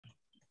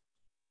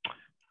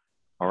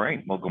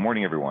right. Well, good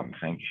morning, everyone.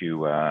 Thank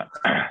you,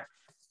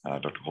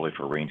 Dr. Coley,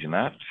 for arranging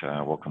that.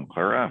 Welcome,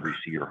 Clara. We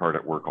see you're hard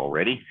at work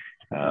already.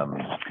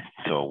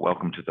 So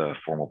welcome to the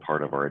formal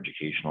part of our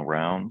educational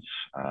rounds.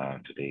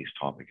 Today's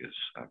topic is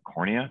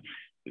cornea.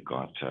 We've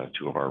got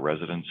two of our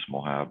residents,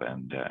 Mohab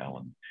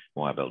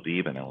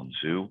Eldib and Ellen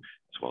Zhu,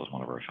 as well as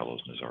one of our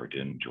fellows, Nazar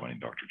Din, joining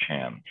Dr.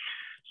 Chan.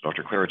 So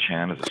Dr. Clara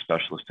Chan is a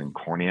specialist in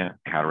cornea,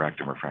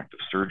 cataract, and refractive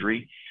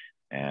surgery,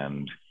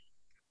 and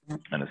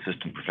an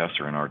assistant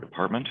professor in our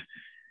department.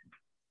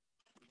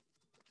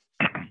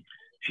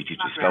 She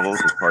teaches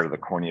fellows as part of the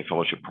Cornea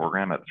Fellowship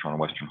Program at the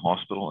Toronto Western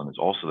Hospital and is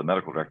also the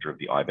medical director of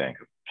the Eye Bank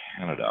of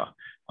Canada,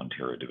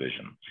 Ontario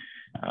Division.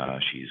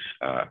 She's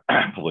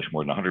published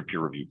more than 100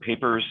 peer-reviewed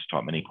papers,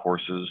 taught many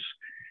courses,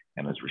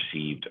 and has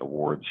received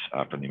awards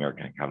from the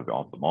American Academy of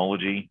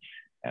Ophthalmology,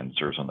 and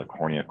serves on the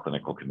Cornea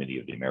Clinical Committee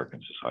of the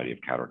American Society of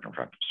Cataract and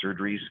Refractive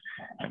Surgeries.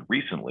 And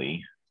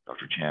recently,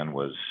 Dr. Chan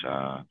was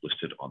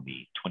listed on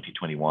the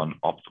 2021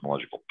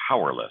 Ophthalmological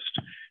Power List,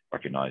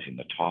 recognizing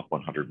the top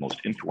 100 most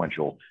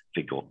influential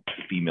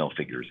female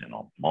figures in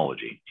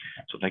ophthalmology.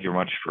 So thank you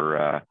very much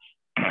for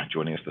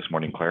joining us this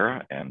morning,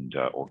 Clara, and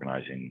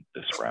organizing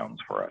this rounds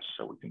for us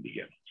so we can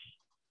begin.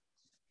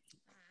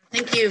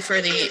 Thank you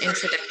for the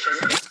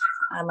introduction.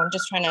 I'm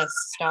just trying to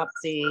stop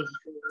the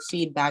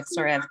feedback.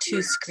 Sorry, I have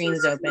two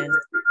screens open.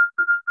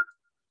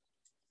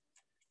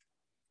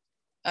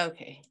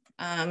 Okay.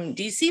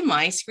 Do you see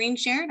my screen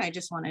shared? I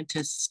just wanted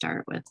to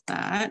start with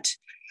that.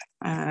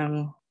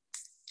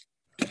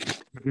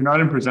 You're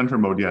not in presenter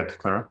mode yet,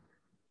 Clara,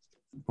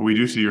 but we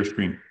do see your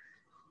screen.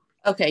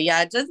 Okay,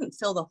 yeah, it doesn't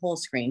fill the whole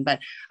screen, but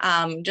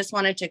just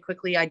wanted to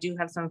quickly, I do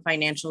have some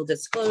financial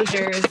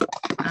disclosures.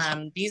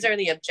 These are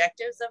the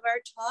objectives of our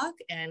talk,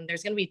 and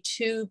there's going to be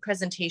two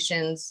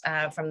presentations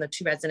from the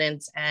two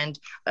residents and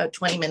about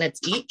 20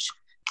 minutes each.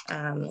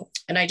 And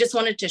I just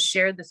wanted to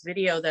share this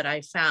video that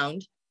I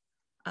found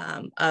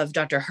of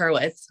Dr.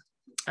 Hurwitz.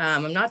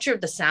 I'm not sure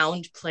if the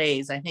sound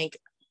plays. I think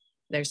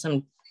there's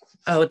some,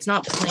 oh, it's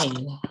not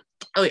playing.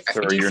 Oh,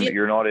 sorry,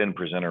 you're not in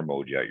presenter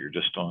mode yet. You're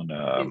just on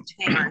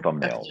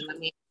thumbnails.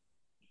 Okay,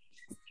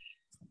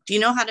 do you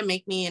know how to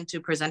make me into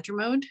presenter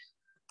mode?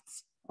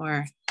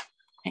 Or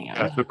hang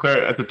on. So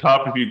Claire, at the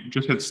top, if you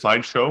just hit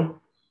slideshow,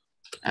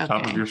 at the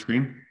top of your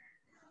screen.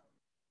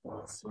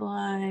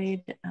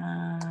 Slide.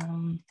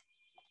 And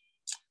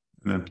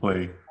then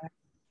play.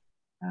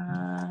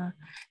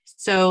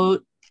 So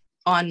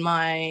on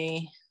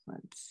my,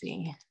 let's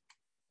see.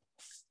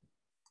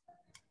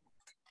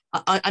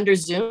 Under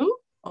Zoom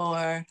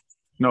or?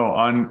 No,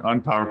 on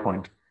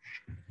PowerPoint.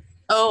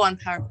 Oh, on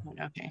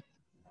PowerPoint, okay.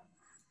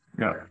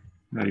 Yeah,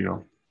 there you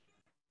go.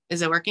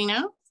 Is it working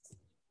now?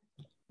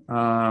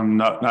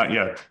 Not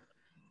yet.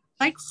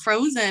 Like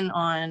frozen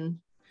on,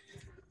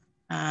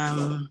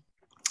 hang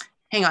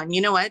on,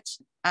 you know what?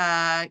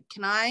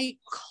 Can I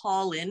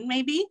call in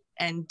maybe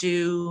and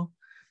do,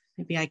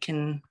 maybe I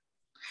can,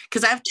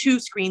 because I have two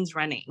screens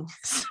running.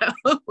 So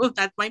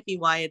that might be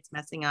why it's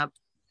messing up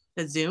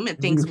the Zoom. It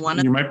thinks one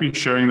of— You might be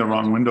sharing the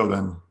wrong window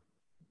then.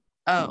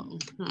 Oh,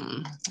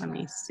 let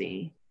me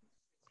see.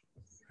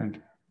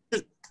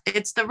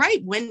 It's the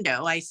right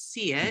window. I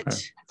see it.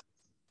 Okay.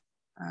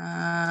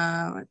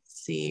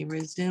 Let's see,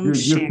 resume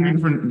share.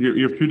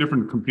 You have two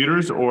different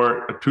computers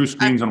or two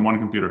screens on one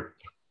computer?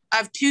 I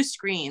have two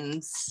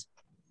screens.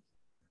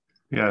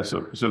 Yeah,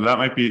 so that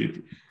might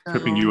be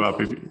tripping you up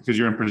because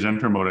you're in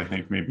presenter mode, I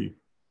think, maybe.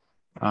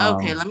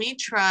 Okay, let me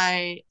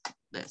try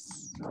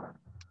this.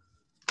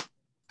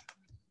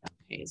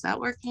 Okay, is that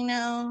working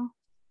now?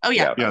 Oh,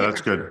 yeah. Yeah,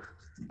 that's good.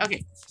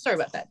 Okay, sorry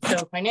about that.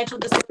 So financial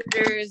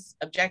disclosures,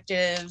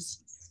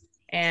 objectives,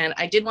 and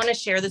I did want to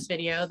share this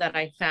video that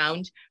I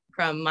found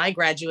from my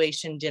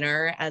graduation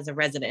dinner as a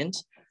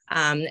resident.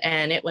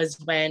 And it was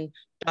when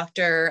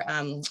Dr.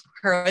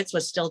 Hurwitz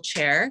was still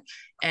chair,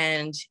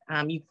 and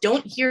you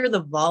don't hear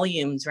the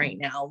volumes right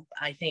now.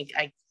 I think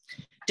I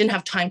didn't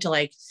have time to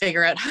like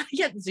figure out how to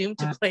get Zoom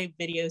to play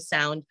video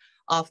sound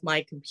off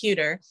my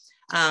computer.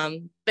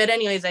 But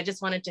anyways, I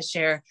just wanted to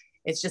share,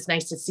 it's just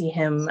nice to see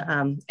him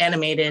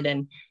animated,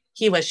 and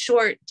he was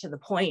short to the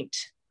point,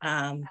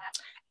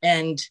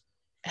 and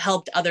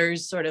helped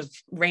others sort of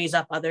raise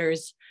up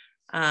others.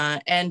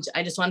 And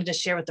I just wanted to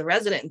share with the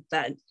residents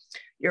that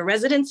your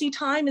residency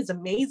time is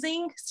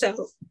amazing.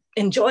 So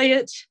enjoy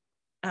it.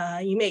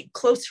 You make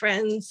close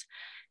friends,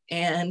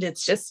 and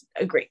it's just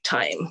a great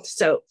time.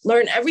 So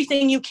learn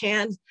everything you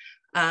can,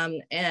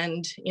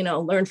 and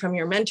learn from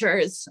your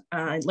mentors,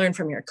 learn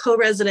from your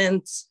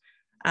co-residents,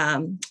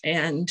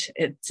 and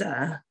it's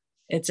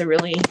a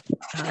really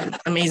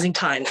amazing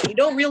time. You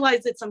don't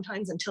realize it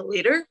sometimes until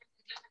later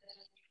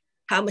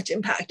how much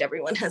impact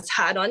everyone has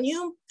had on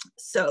you.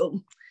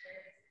 So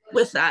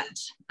with that,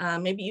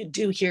 maybe you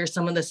do hear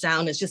some of the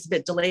sound. It's just a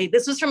bit delayed.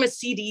 This was from a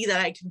CD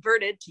that I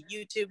converted to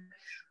YouTube,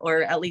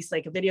 or at least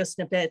like a video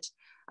snippet.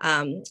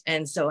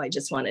 And so I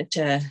just wanted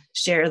to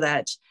share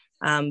that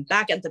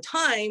back at the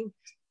time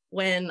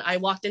when I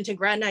walked into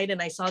grad night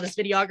and I saw this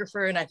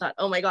videographer, and I thought,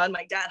 oh my God,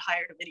 my dad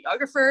hired a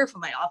videographer for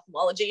my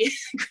ophthalmology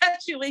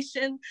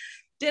graduation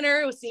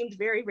dinner seemed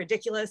very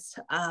ridiculous,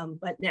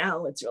 but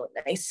now it's really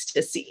nice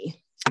to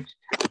see.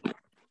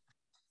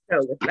 So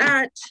with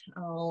that,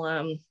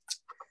 I'll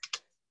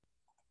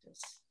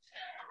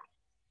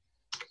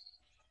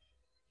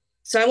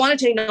So I wanted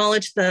to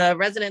acknowledge the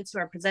residents who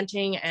are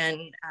presenting and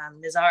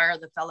Nizar,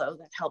 the fellow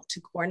that helped to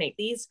coordinate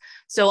these.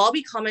 So I'll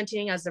be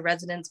commenting as the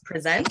residents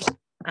present.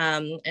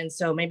 And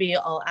so maybe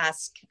I'll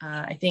ask,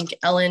 I think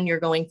Ellen,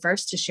 you're going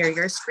first to share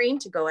your screen,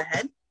 to go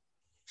ahead.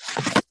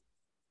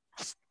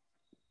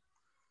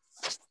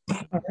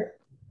 All right.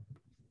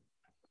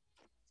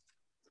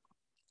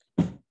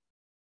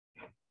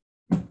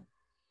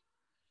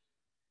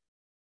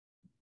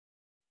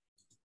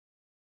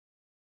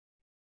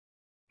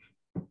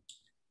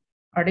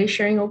 Are they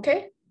sharing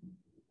okay?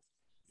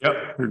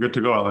 Yep, you're good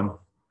to go, Ellen.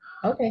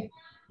 Okay.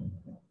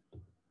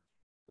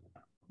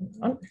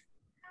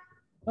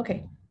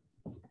 Okay.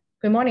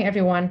 Good morning,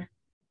 everyone.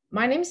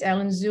 My name is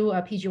Ellen Zhu,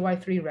 a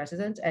PGY3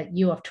 resident at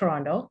U of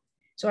Toronto.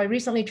 So I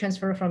recently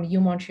transferred from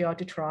U Montreal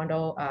to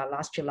Toronto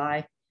last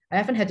July. I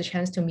haven't had the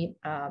chance to meet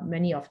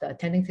many of the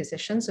attending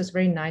physicians, so it's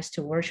very nice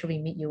to virtually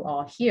meet you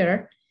all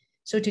here.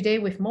 So today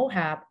with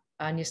Mohab,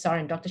 Nisar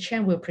and Dr.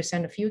 Chen will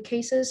present a few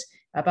cases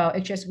about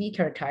HSV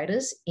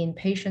keratitis in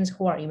patients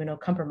who are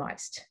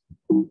immunocompromised.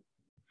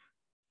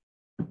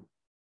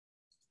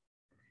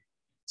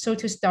 So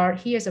to start,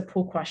 here's a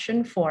poll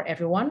question for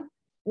everyone.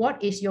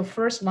 What is your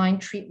first line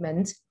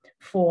treatment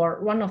for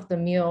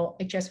run-of-the-mill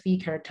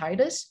HSV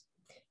keratitis?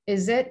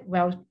 Is it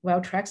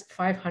Valtrex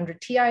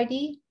 500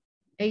 TID,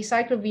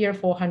 acyclovir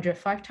 400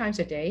 5 times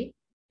a day,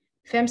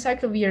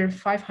 famciclovir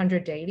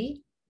 500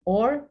 daily,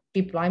 or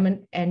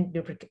debridement and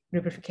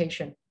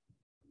lubrication?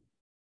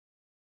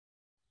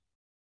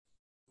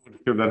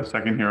 Give that a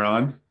second here,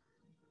 Ellen.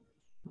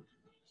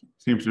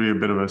 Seems to be a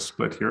bit of a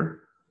split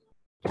here.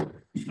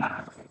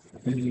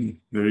 There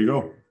you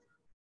go.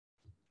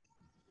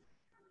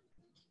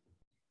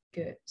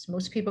 Good. So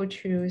most people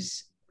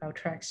choose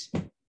Valtrex.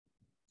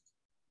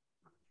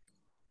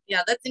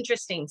 Yeah, that's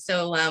interesting.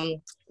 So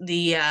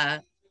the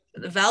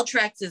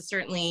Valtrex is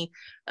certainly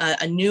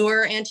a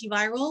newer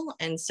antiviral.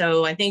 And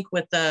so I think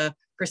with the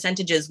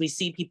percentages, we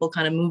see people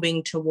kind of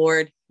moving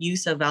toward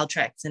use of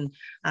Valtrex. And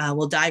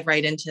we'll dive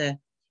right into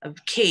a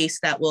case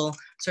that will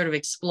sort of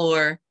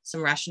explore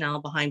some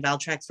rationale behind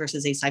Valtrex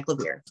versus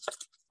acyclovir.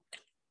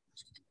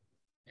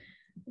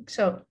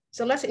 So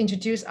let's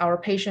introduce our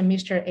patient,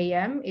 Mr.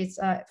 AM. It's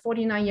a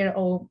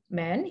 49-year-old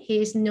man.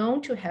 He is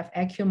known to have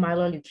acute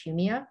myeloid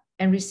leukemia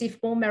and received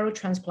bone marrow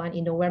transplant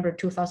in November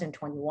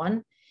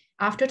 2021.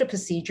 After the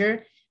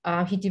procedure,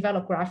 he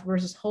developed graft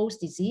versus host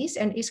disease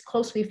and is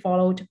closely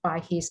followed by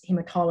his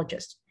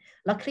hematologist.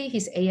 Luckily,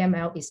 his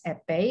AML is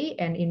at bay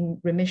and in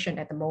remission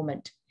at the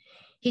moment.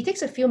 He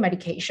takes a few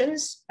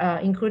medications,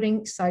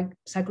 including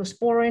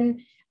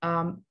cyclosporin,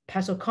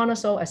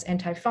 pazoconazole as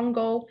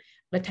antifungal,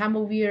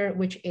 letamovir,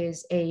 which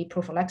is a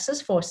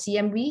prophylaxis for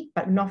CMV,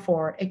 but not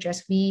for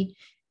HSV,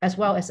 as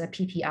well as a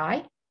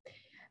PPI.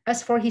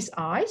 As for his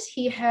eyes,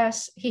 he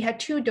had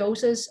 2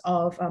 doses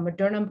of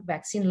Moderna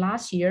vaccine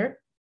last year.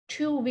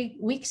 2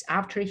 weeks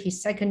after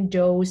his second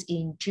dose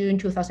in June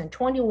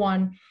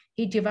 2021,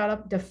 he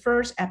developed the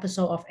first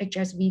episode of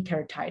HSV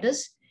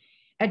keratitis.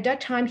 At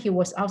that time, he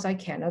was outside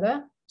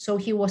Canada, so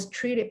he was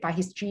treated by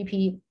his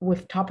GP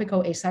with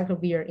topical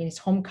acyclovir in his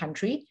home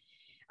country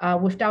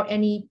without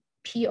any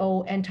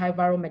PO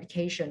antiviral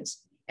medications,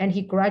 and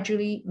he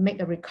gradually made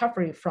a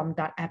recovery from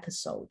that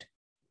episode.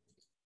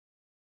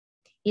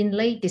 In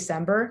late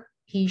December,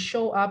 he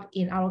showed up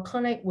in our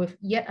clinic with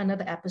yet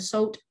another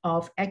episode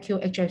of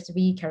acute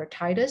HSV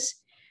keratitis.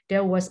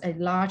 There was a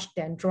large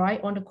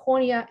dendrite on the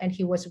cornea, and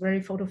he was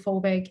very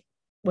photophobic,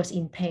 was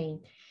in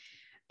pain.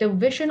 The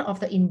vision of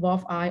the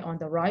involved eye on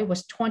the right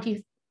was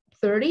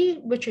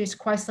 20/30, which is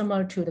quite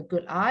similar to the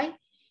good eye.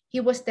 He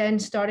was then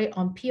started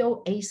on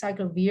PO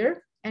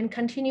acyclovir and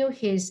continued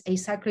his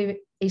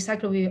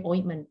acyclovir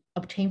ointment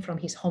obtained from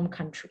his home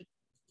country.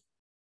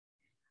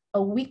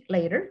 A week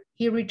later,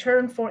 he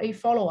returned for a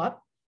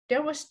follow-up.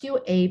 There was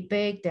still a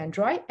big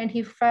dendrite, and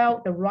he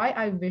felt the right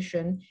eye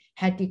vision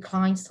had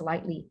declined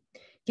slightly.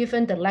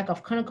 Given the lack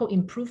of clinical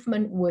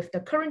improvement with the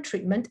current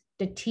treatment,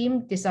 the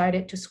team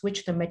decided to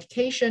switch the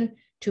medication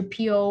to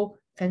PO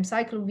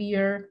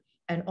famciclovir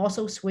and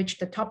also switch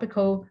the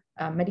topical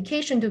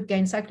medication to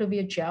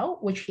ganciclovir gel,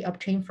 which he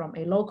obtained from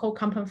a local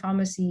compound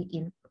pharmacy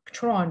in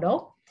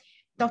Toronto.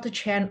 Dr.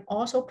 Chen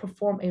also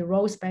performed a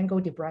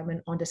rose-spangled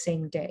debridement on the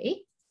same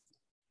day.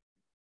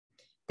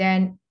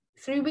 Then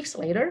 3 weeks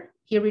later,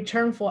 he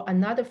returned for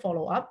another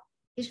follow-up.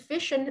 His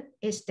vision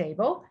is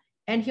stable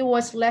and he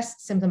was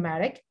less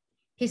symptomatic.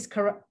 His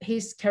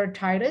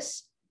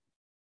keratitis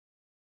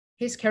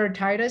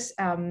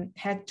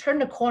had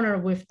turned the corner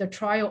with the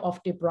trial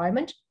of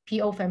debridement,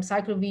 PO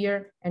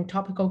famciclovir, and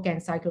topical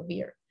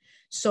ganciclovir.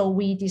 So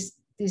we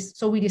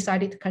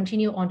decided to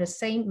continue on the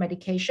same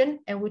medication,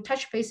 and we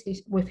touch base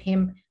with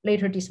him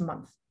later this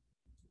month.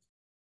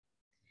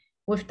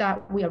 With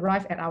that, we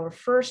arrive at our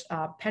first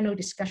panel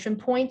discussion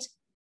point.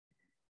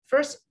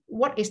 First,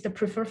 what is the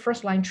preferred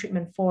first-line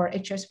treatment for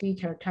HSV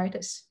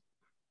keratitis?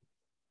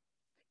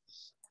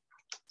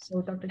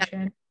 So Dr.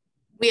 Chen.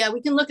 Yeah,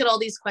 we can look at all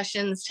these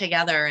questions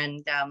together,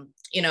 and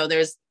you know,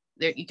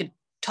 you could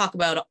talk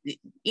about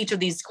each of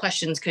these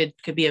questions could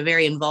be a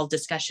very involved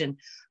discussion.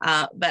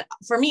 But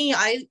for me,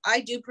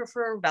 I do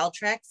prefer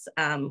Valtrex.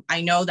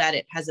 I know that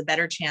it has a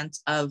better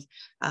chance of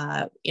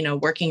you know,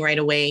 working right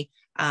away.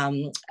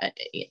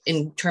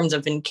 In terms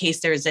of in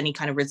case there's any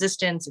kind of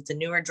resistance. It's a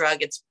newer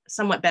drug. It's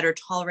somewhat better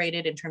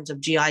tolerated in terms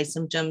of GI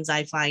symptoms,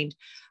 I find.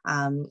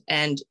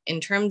 And in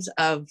terms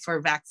of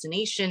for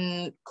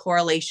vaccination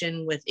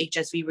correlation with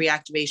HSV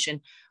reactivation,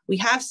 we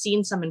have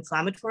seen some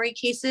inflammatory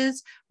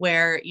cases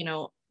where, you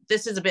know,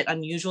 this is a bit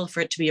unusual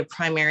for it to be a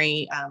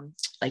primary,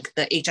 like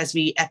the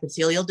HSV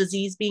epithelial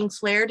disease being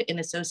flared in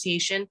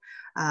association.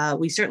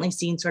 We've certainly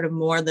seen sort of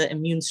more the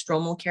immune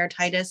stromal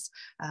keratitis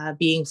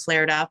being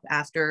flared up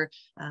after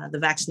the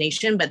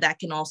vaccination, but that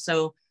can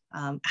also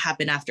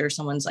happen after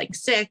someone's like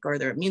sick or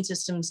their immune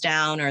system's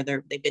down or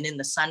they've been in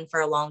the sun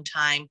for a long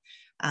time.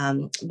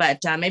 But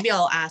maybe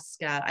I'll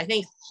ask, I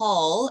think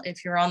Hall,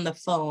 if you're on the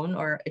phone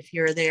or if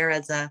you're there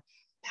as a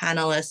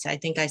panelist, I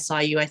think I saw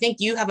you. I think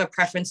you have a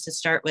preference to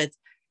start with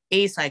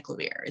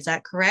acyclovir. Is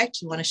that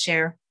correct? You want to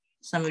share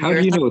some of your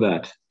How do you know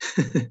that?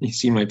 You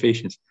see my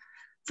patients.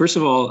 First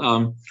of all,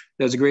 that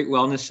was a great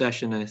wellness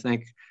session. And I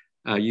thank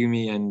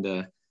Yumi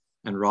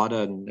and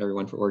Radha and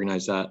everyone for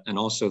organizing that. And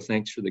also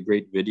thanks for the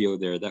great video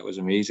there. That was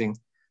amazing.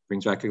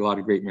 Brings back a lot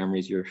of great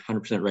memories. You're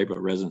 100% right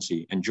about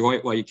residency. Enjoy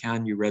it while you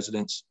can, you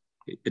residents.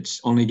 It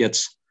only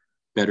gets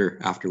better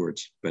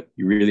afterwards, but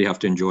you really have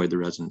to enjoy the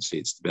residency.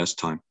 It's the best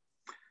time.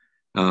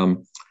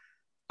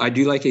 I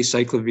do like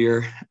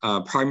acyclovir,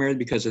 primarily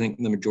because I think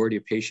the majority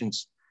of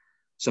patients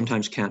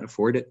sometimes can't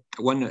afford it.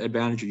 One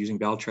advantage of using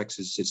Valtrex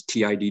is its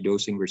TID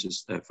dosing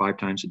versus 5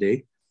 times a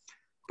day.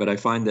 But I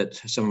find that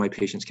some of my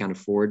patients can't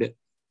afford it.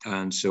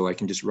 And so I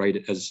can just write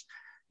it as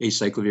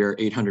acyclovir,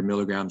 800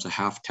 milligrams, a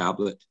half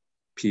tablet,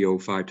 PO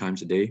 5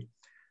 times a day.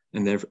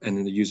 And then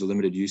they use a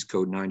limited use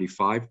code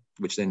 95,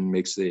 which then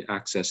makes the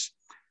access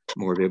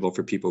more available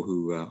for people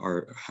who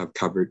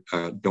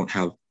don't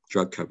have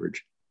drug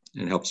coverage,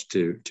 and helps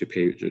to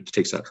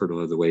takes that hurdle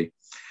out of the way.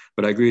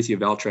 But I agree with you,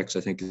 Valtrex,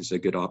 I think, is a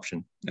good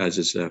option, as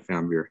is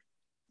Famvir.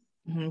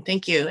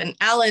 Thank you. And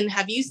Alan,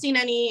 have you seen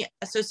any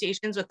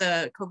associations with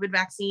the COVID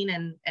vaccine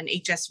and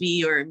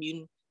HSV or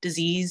immune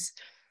disease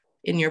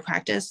in your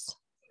practice?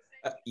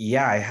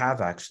 Yeah, I have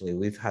actually.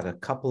 We've had a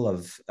couple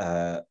of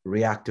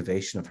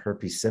reactivation of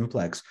herpes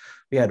simplex.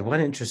 We had one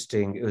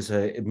interesting, it was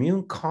an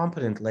immune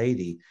competent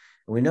lady.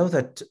 We know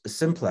that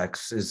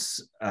simplex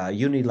is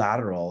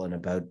unilateral in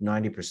about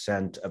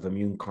 90% of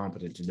immune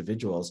competent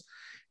individuals.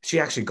 She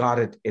actually got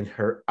it in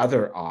her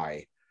other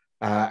eye,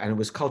 and it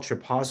was culture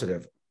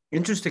positive.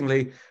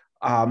 Interestingly,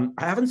 I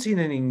haven't seen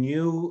any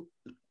new,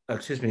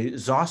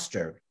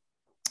 zoster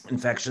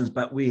infections,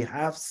 but we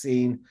have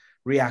seen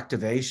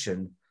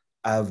reactivation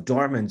of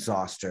dormant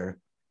zoster,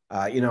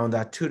 in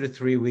that 2 to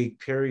 3 week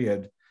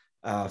period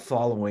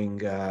following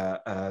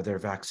their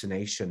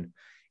vaccination.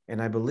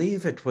 And I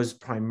believe it was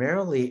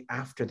primarily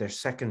after their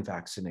second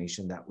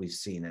vaccination that we've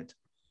seen it.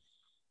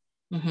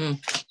 Mm-hmm.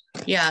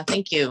 Yeah,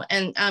 thank you.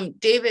 And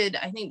David,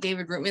 I think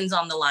David Rootman's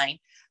on the line.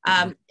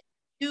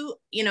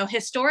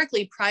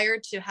 Historically, prior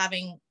to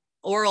having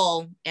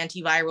oral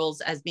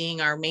antivirals as being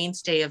our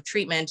mainstay of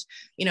treatment,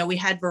 we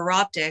had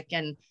Veroptic,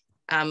 and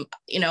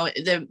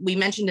we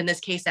mentioned in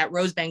this case that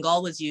Rose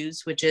Bengal was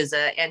used, which is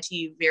an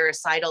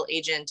antiviricidal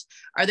agent.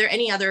 Are there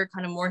any other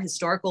kind of more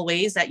historical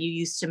ways that you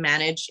used to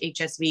manage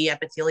HSV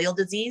epithelial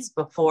disease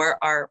before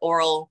our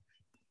oral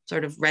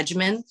sort of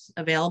regimen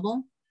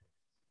available?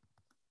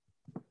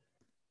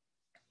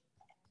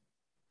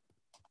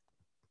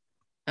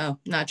 Oh,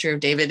 not sure if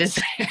David is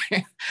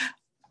there.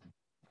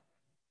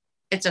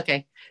 It's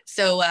okay.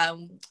 So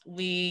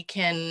we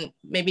can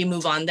maybe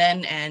move on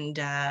then and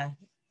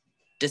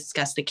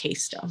discuss the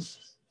case still.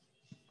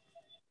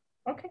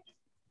 Okay.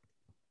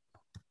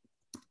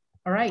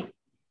 All right.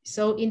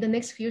 So in the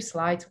next few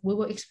slides, we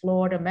will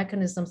explore the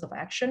mechanisms of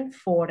action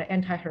for the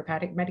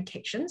antiherpetic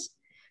medications.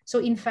 So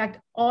in fact,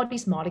 all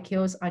these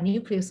molecules are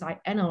nucleoside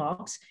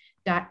analogs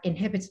that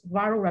inhibits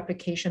viral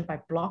replication by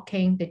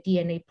blocking the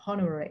DNA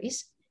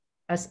polymerase,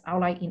 as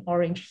outlined in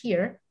orange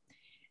here.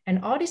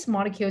 And all these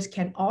molecules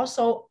can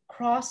also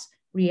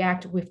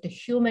cross-react with the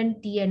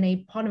human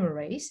DNA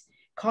polymerase,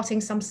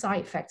 causing some side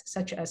effects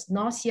such as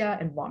nausea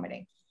and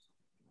vomiting.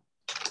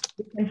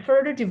 We can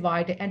further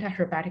divide the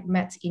antiherpetic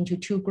meds into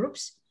 2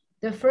 groups.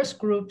 The first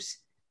groups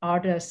are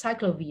the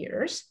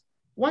cyclovirs.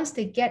 Once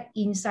they get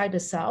inside the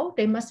cell,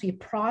 they must be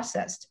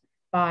processed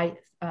by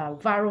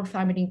viral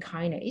thymidine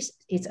kinase.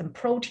 It's a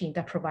protein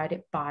that's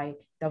provided by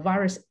the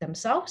virus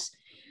themselves.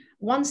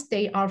 Once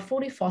they are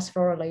fully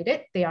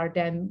phosphorylated, they are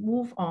then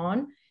moved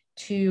on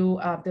to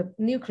the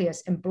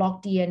nucleus and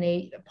block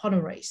DNA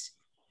polymerase.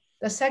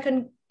 The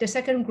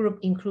second group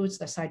includes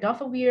the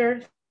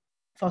cidofovir,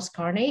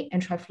 foscarnet,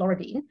 and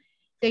trifluridine.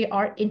 They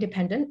are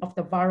independent of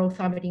the viral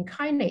thymidine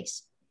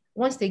kinase.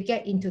 Once they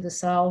get into the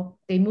cell,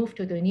 they move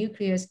to the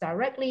nucleus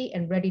directly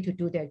and ready to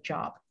do their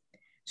job.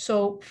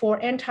 So for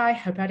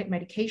antiherpetic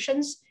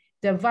medications,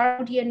 The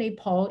viral DNA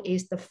pol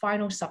is the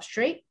final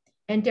substrate,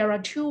 and there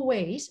are two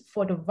ways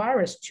for the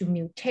virus to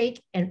mutate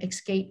and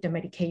escape the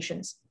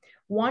medications.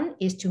 One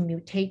is to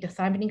mutate the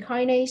thymidine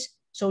kinase,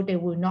 so they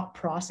will not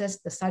process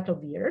the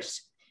cyclovirs.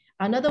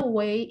 Another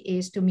way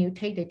is to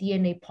mutate the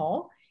DNA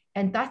pol,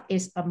 and that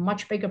is a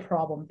much bigger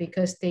problem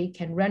because they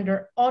can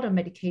render all the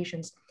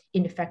medications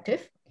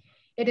ineffective.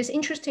 It is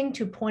interesting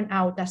to point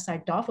out that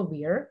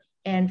cidofovir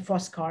and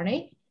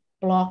foscarnet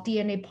block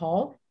DNA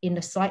pol in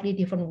a slightly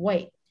different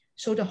way.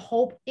 So the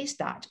hope is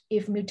that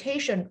if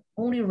mutation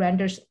only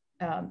renders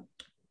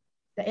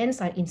the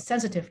enzyme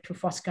insensitive to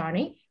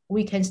foscarnet,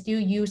 we can still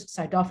use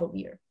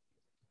cidofovir.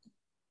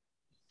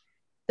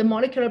 The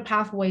molecular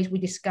pathways we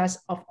discussed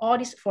for all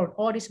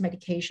these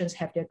medications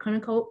have their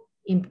clinical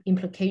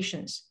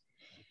implications.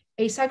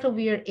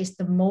 Acyclovir is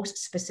the most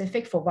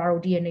specific for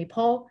viral DNA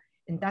pol,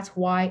 and that's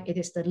why it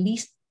is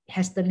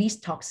has the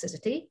least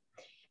toxicity.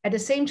 At the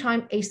same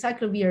time,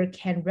 acyclovir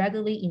can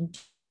readily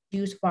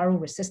induce viral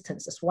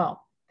resistance as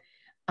well.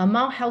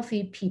 Among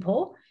healthy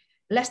people,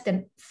 less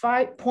than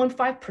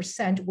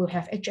 0.5% will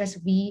have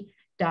HSV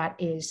that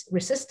is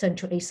resistant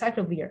to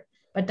acyclovir,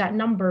 but that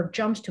number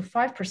jumps to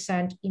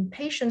 5% in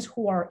patients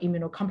who are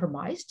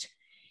immunocompromised.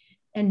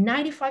 And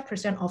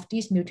 95% of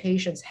these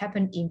mutations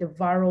happen in the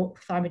viral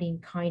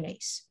thymidine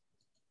kinase.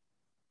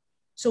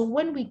 So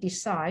when we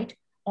decide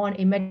on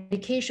a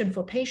medication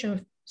for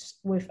patients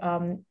with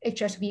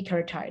HSV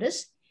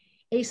keratitis,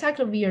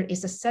 acyclovir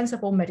is a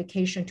sensible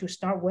medication to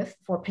start with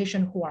for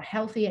patients who are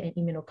healthy and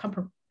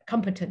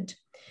immunocompetent.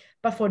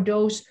 But for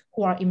those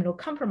who are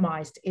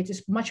immunocompromised, it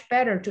is much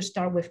better to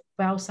start with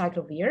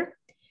valcyclovir.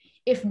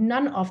 If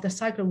none of the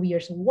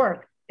cyclovirs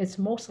work, it's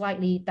most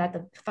likely that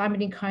the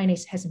thymidine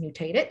kinase has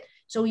mutated,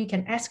 so you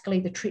can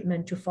escalate the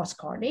treatment to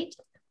foscarnet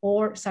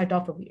or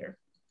cidofovir.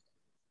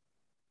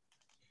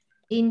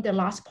 In the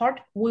last part,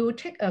 we will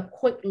take a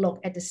quick look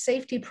at the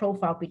safety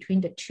profile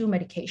between the two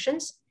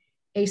medications,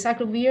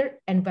 acyclovir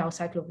and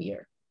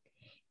valcyclovir.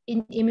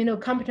 In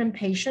immunocompetent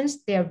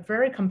patients, they are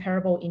very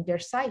comparable in their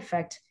side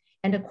effects.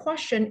 And the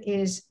question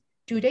is,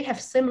 do they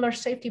have similar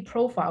safety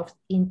profiles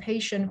in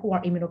patients who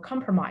are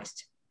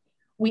immunocompromised?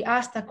 We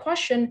asked that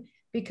question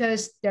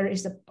because there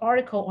is an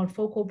article on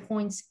Focal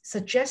Points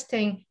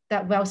suggesting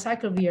that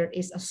valcyclovir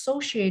is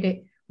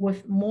associated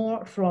with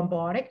more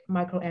thrombotic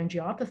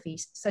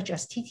microangiopathies, such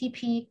as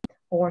TTP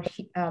or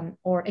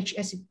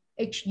HUS,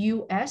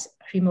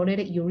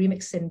 hemolytic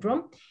uremic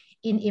syndrome,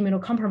 in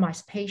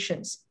immunocompromised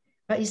patients.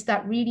 But is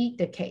that really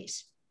the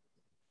case?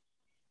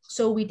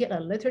 So we did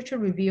a literature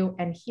review,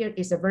 and here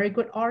is a very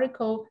good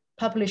article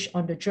published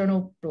on the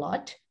journal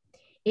Blood.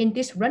 In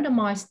this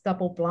randomized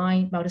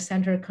double-blind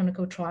multicenter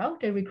clinical trial,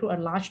 they recruit a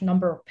large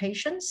number of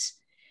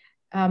patients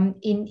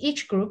in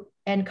each group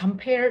and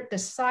compare the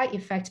side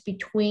effects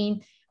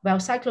between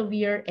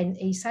valcyclovir and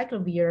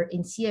acyclovir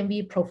in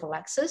CMV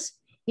prophylaxis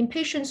in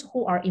patients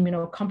who are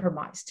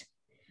immunocompromised.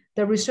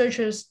 The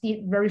researchers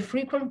did very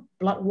frequent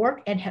blood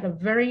work and had a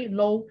very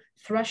low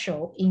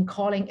threshold in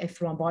calling a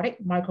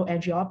thrombotic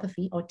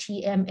microangiopathy or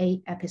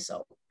TMA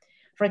episode.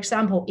 For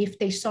example, if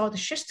they saw the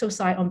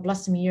schistocyte on blood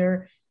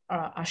smear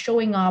are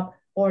showing up,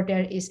 or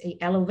there is an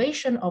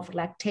elevation of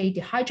lactate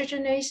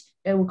dehydrogenase,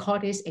 they will call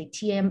this a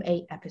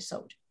TMA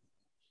episode.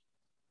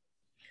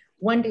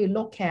 When they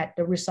look at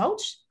the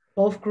results,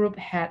 both groups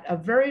had a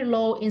very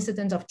low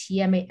incidence of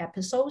TMA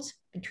episodes,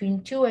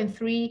 between 2 and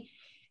 3,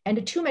 and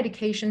the two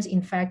medications,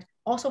 in fact,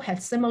 also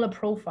had similar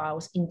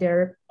profiles in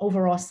their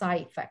overall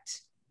side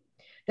effects.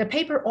 The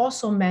paper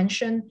also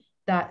mentioned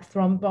that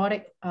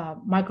thrombotic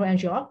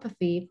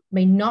microangiopathy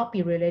may not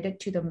be related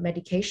to the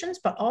medications,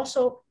 but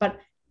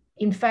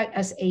in fact,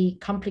 as a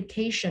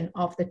complication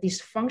of the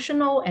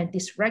dysfunctional and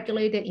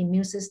dysregulated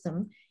immune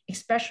system,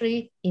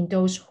 especially in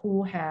those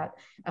who had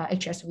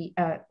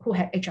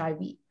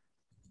HIV.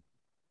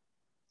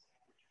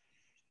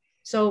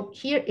 So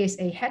here is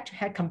a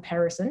head-to-head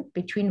comparison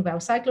between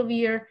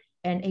valcyclovir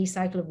and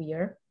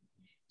acyclovir.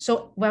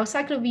 So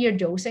valcyclovir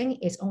dosing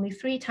is only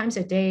 3 times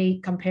a day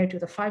compared to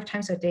the 5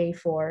 times a day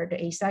for the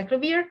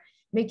acyclovir,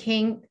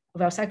 making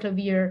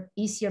valcyclovir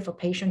easier for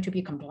patients to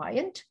be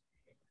compliant.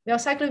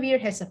 Valcyclovir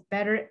has a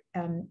better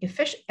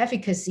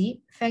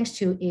efficacy thanks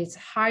to its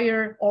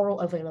higher oral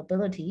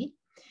availability.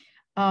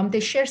 They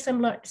share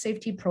similar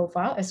safety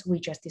profile as we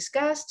just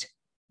discussed.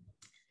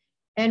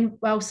 And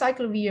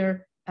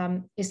valcyclovir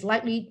is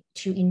likely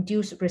to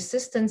induce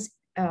resistance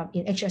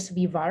in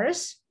HSV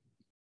virus.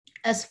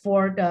 As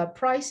for the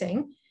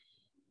pricing,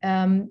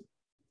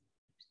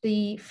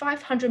 the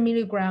 500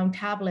 milligram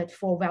tablet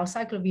for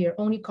valcyclovir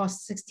only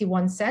costs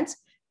 61 cents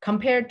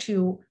compared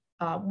to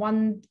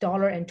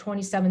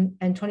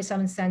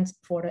 $1.27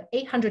 for the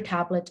 800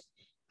 tablet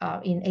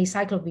in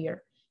acyclovir.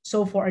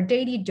 So for a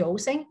daily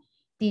dosing,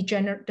 the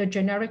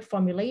generic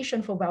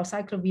formulation for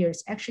valcyclovir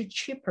is actually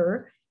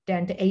cheaper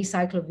than the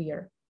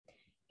acyclovir.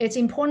 It's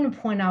important to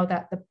point out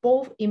that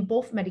in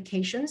both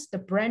medications, the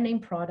brand name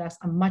products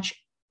are much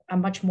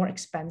more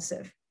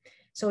expensive.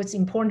 So it's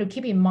important to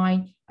keep in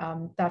mind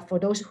that for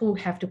those who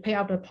have to pay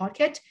out of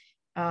pocket,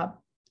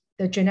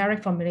 the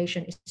generic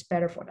formulation is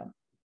better for them.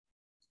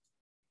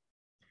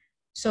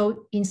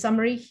 So in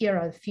summary, here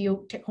are a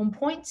few take-home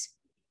points.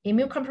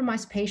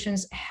 Immunocompromised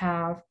patients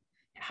have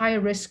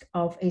higher risk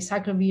of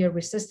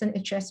acyclovir-resistant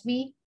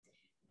HSV.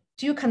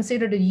 Do you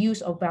consider the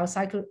use of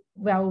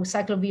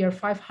valcyclovir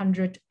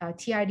 500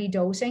 TID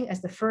dosing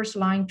as the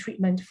first-line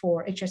treatment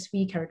for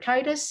HSV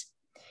keratitis?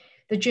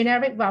 The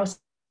generic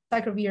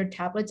valcyclovir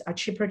tablets are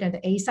cheaper than the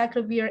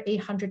acyclovir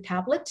 800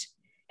 tablet,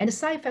 and the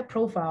side effect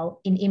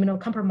profile in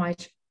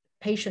immunocompromised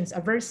patients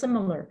are very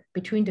similar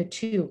between the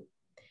two.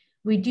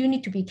 We do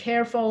need to be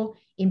careful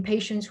in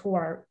patients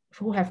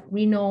who have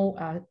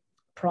renal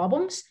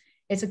problems.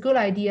 It's a good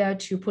idea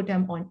to put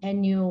them on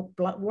annual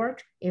blood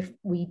work if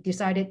we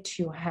decided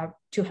to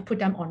put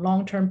them on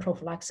long-term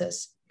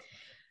prophylaxis.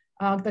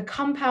 The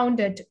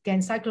compounded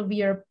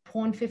ganciclovir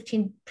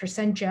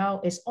 0.15%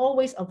 gel is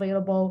always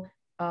available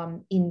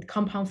in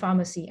compound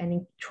pharmacy, and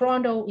in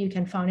Toronto, you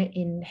can find it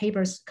in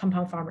Herpes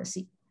compound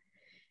pharmacy.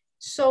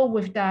 So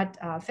with that,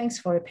 thanks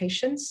for your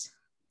patience,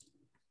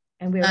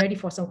 and we're ready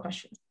for some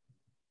questions.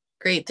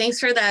 Great, thanks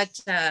for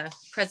that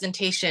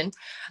presentation.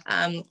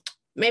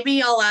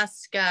 Maybe I'll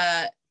ask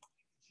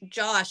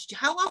Josh,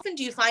 how often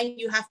do you find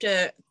you have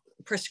to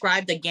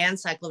prescribe the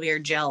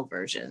ganciclovir gel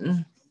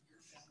version?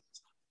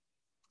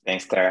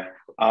 Thanks, Clara.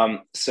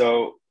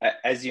 So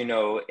as you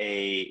know,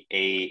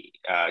 a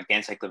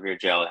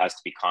ganciclovir gel has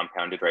to be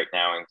compounded right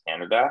now in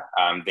Canada.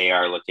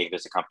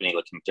 There's a company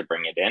looking to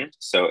bring it in.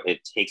 So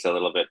it takes a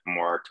little bit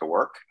more to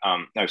work.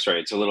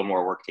 It's a little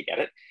more work to get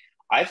it.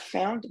 I've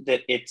found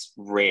that it's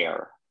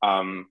rare.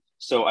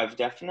 So I've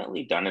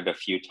definitely done it a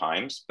few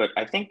times, but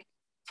I think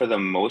for the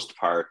most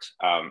part,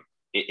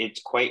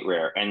 it's quite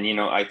rare. And,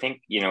 I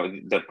think,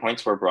 the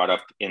points were brought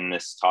up in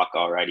this talk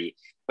already,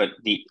 but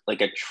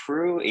a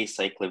true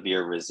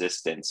acyclovir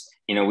resistance,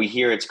 we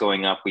hear it's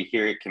going up, we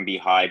hear it can be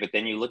high, but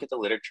then you look at the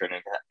literature and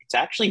it's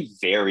actually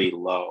very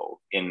low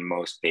in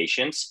most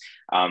patients.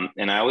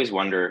 And I always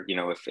wonder,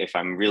 if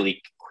I'm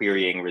really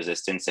querying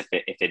resistance, if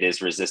it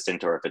is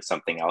resistant or if it's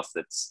something else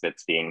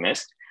that's being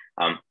missed.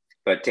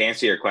 But to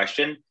answer your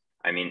question,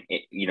 I mean,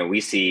 we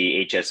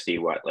see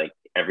HSV,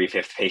 every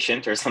fifth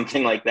patient or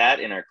something like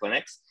that in our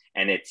clinics.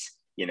 And it's,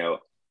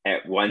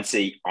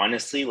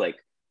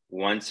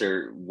 once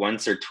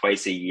or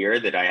twice a year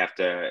that I have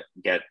to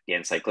get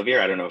ganciclovir.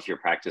 I don't know if your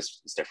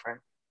practice is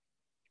different.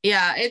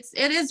 Yeah,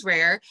 it is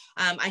rare.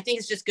 I think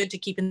it's just good to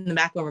keep in the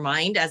back of our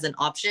mind as an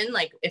option.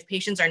 Like if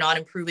patients are not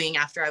improving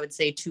after, I would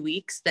say 2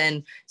 weeks,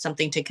 then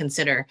something to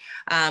consider.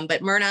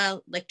 But Myrna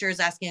Lichter is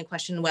asking a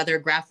question whether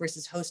graft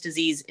versus host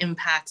disease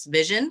impacts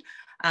vision.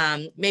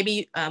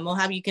 Maybe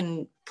Mohab, you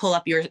can pull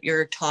up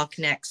your talk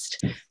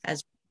next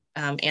as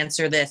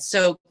answer this.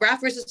 So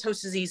graft versus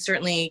host disease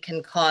certainly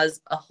can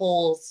cause a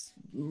whole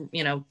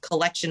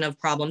collection of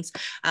problems.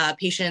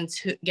 Patients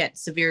who get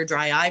severe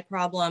dry eye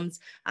problems,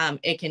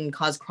 it can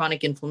cause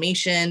chronic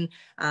inflammation.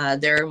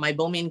 Their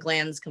meibomian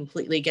glands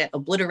completely get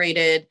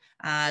obliterated.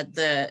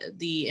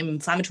 The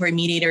inflammatory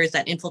mediators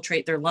that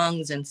infiltrate their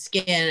lungs and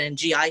skin and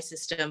GI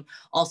system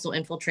also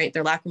infiltrate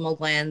their lacrimal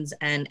glands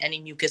and any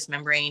mucous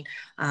membrane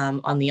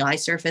on the eye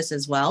surface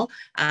as well.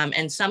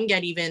 And some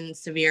get even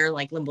severe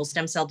limbal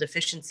stem cell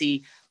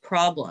deficiency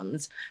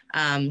problems.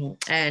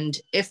 And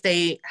if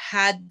they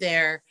had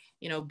their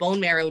bone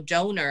marrow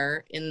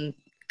donor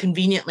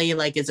conveniently,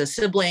 as a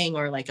sibling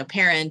or a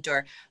parent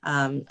or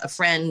a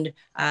friend,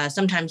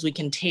 sometimes we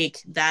can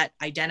take that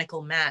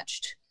identical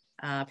matched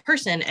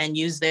person and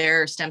use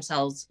their stem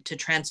cells to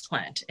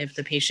transplant if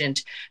the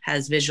patient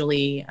has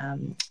visually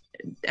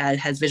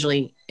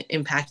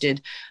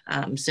impacted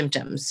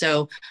symptoms.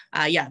 So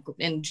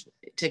and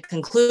to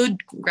conclude,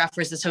 graft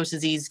versus host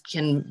disease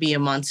can be a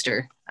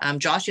monster.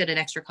 Josh, you had an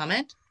extra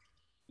comment?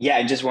 Yeah,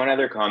 and just one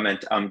other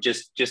comment,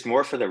 just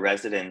more for the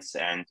residents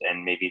and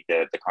maybe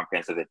the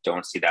comprehensive that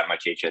don't see that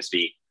much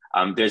HSV.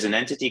 There's an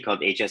entity called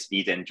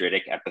HSV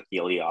dendritic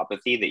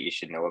epitheliopathy that you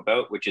should know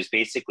about, which is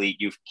basically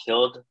you've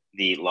killed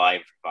the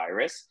live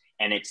virus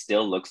and it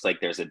still looks like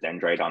there's a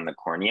dendrite on the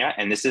cornea.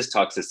 And this is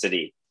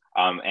toxicity.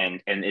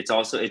 And it's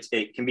also,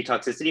 it can be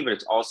toxicity, but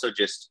it's also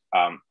just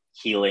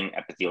healing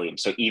epithelium.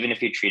 So even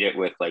if you treat it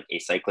with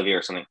acyclovir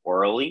or something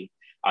orally,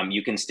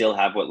 you can still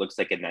have what looks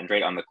like a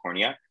dendrite on the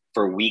cornea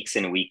for weeks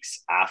and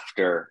weeks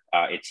after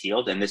it's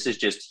healed. And this is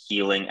just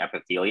healing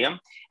epithelium.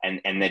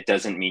 And that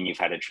doesn't mean you've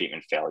had a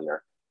treatment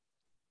failure.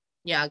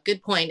 Yeah,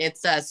 good point.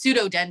 It's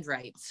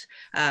pseudodendrites,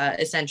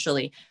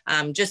 essentially.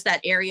 Just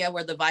that area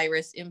where the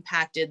virus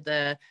impacted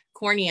the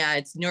cornea,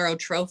 it's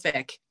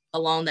neurotrophic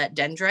along that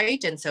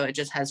dendrite. And so it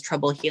just has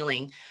trouble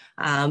healing.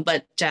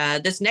 But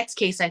this next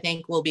case, I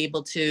think we'll be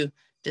able to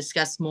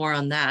discuss more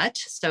on that.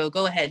 So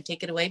go ahead,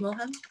 take it away,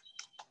 Mohab.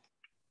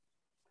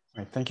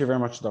 Right, thank you very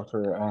much,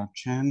 Dr.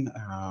 Chen.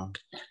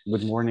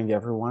 Good morning,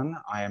 everyone.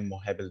 I am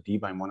Mohab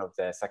El-Dib. I'm one of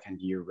the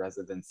second-year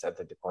residents at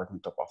the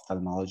Department of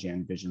Ophthalmology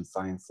and Vision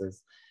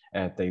Sciences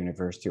at the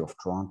University of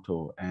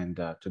Toronto. And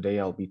today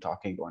I'll be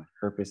talking on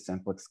herpes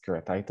simplex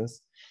keratitis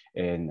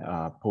in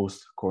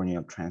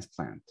post-corneal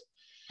transplant.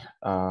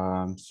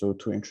 So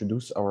to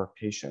introduce our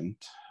patient,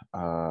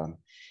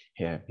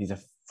 he's a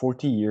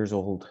 40 years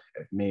old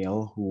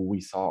male who we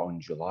saw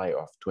in July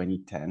of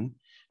 2010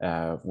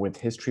 with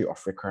history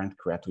of recurrent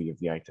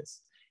keratouveitis.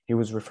 He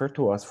was referred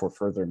to us for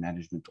further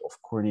management of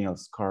corneal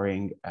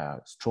scarring,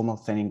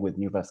 stromal thinning with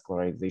new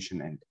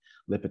vascularization, and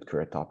lipid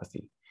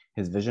keratopathy.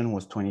 His vision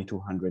was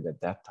 2200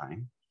 at that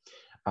time.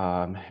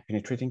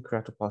 Penetrating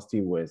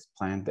keratoplasty was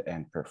planned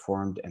and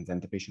performed, and then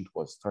the patient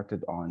was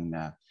started on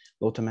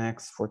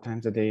Lotemax 4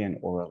 times a day and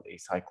oral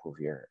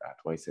acyclovir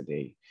twice a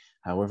day.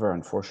 However,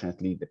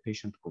 unfortunately, the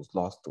patient was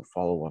lost to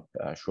follow-up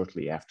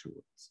shortly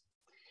afterwards.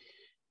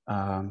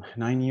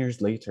 9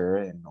 years later,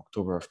 in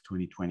October of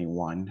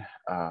 2021,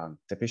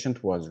 the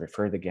patient was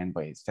referred again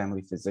by his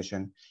family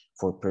physician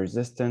for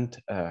persistent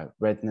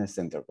redness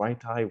in the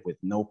right eye with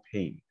no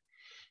pain.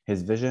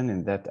 His vision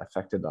in that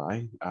affected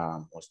eye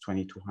was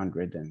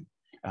 2200, and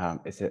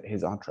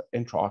his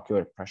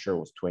intraocular pressure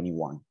was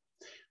 21.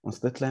 On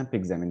slit lamp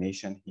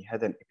examination, he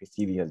had an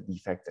epithelial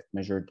defect that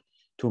measured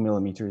 2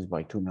 millimeters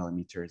by 2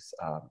 millimeters,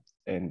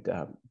 and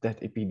that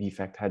epi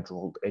defect had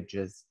rolled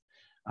edges.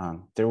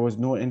 There was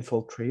no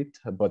infiltrate,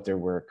 but there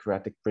were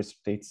keratic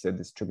precipitates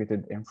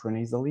distributed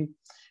infranasally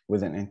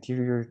with an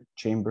anterior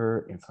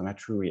chamber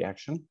inflammatory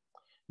reaction.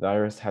 The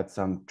iris had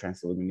some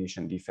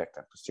transillumination defect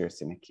and posterior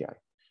synechia.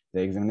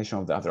 The examination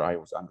of the other eye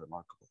was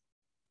unremarkable.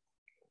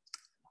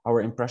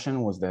 Our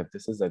impression was that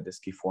this is a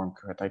disciform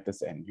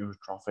keratitis and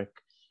neurotrophic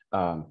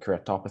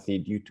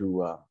keratopathy due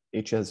to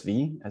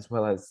HSV, as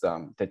well as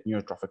that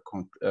neurotrophic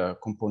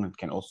component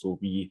can also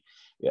be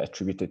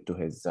attributed to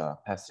his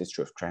past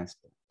history of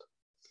transplant.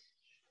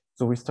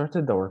 So we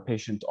started our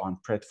patient on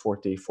Pred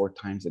Forte 4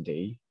 times a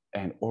day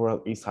and oral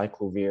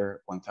acyclovir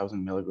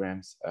 1000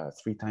 milligrams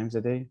 3 times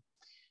a day,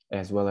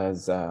 as well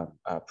as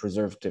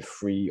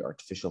preservative-free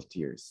artificial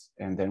tears.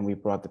 And then we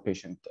brought the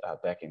patient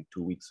back in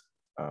 2 weeks.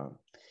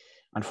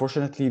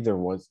 Unfortunately, there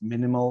was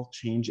minimal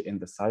change in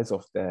the size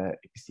of the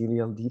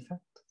epithelial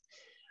defect.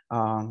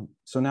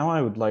 So now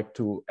I would like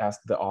to ask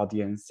the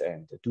audience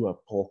and do a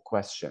poll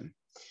question.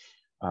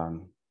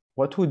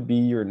 What would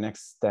be your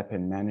next step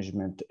in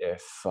management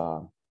if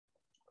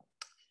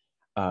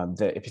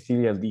the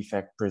epithelial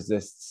defect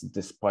persists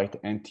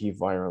despite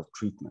antiviral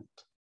treatment?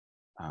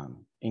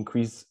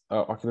 Increase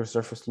ocular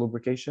surface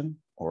lubrication,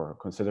 or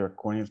consider a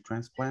corneal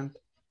transplant,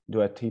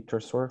 do a tape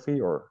tersorrhaphy,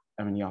 or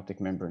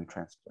amniotic membrane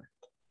transplant?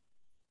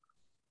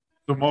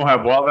 So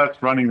Mohab, while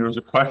that's running, there was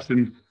a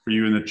question for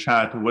you in the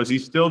chat. Was he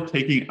still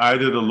taking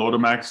either the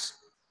Lotemax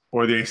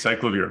or the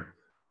acyclovir?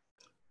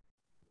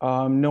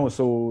 No,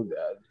 so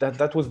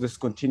that was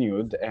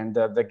discontinued, and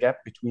the gap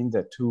between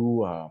the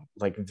two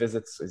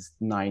visits is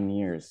 9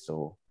 years.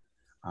 So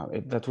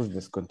that was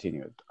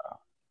discontinued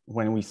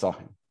when we saw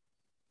him.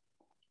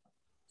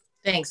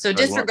 Thanks. So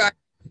disregard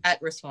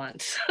that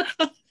response.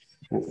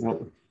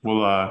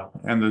 We'll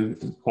end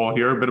the poll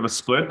here. A bit of a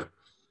split,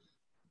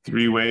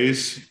 3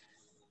 ways.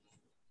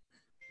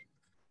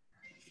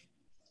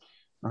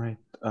 All right.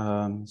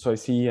 So I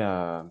see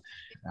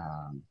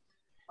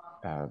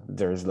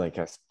there's like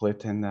a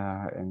split in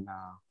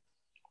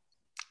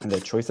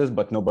the choices,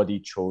 but nobody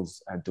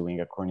chose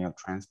doing a corneal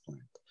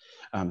transplant.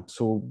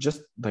 So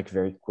just like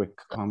very quick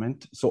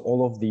comment. So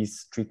all of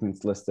these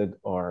treatments listed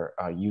are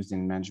used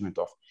in management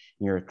of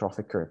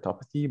neurotrophic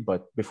keratopathy.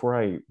 But before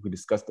we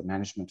discuss the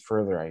management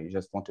further, I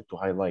just wanted to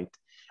highlight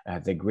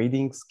the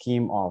grading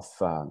scheme of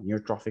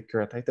neurotrophic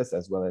keratitis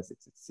as well as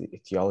its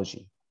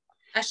etiology.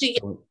 Actually,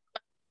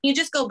 can you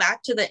just go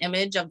back to the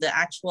image of the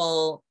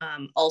actual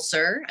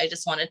ulcer? I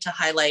just wanted to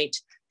highlight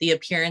the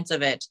appearance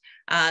of it.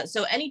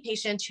 So any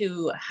patient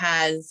who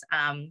has,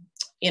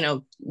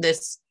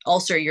 this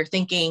ulcer, you're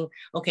thinking,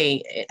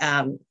 okay,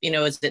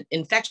 is it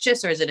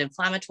infectious or is it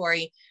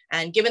inflammatory?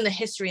 And given the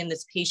history in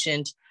this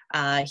patient,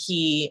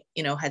 he,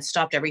 had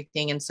stopped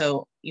everything. And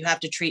so you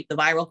have to treat the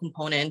viral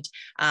component.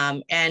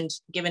 And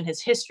given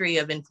his history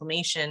of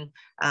inflammation,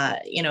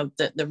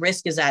 the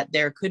risk is that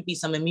there could be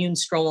some immune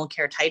stromal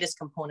keratitis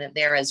component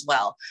there as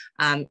well.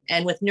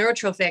 And with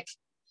neurotrophic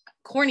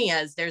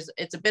corneas,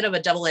 it's a bit of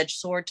a double-edged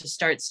sword to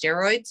start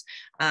steroids.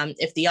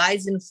 If the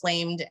eye's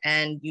inflamed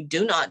and you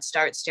do not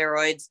start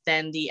steroids,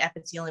 then the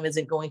epithelium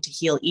isn't going to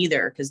heal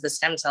either because the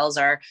stem cells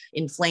are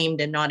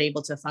inflamed and not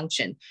able to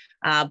function.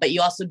 But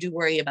you also do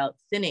worry about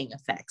thinning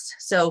effects.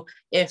 So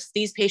if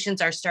these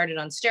patients are started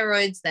on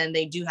steroids, then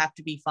they do have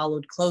to be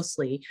followed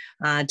closely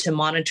to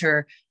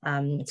monitor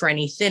for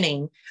any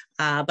thinning.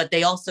 But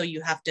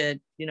you have to,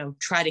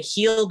 try to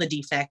heal the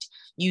defect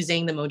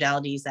using the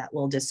modalities that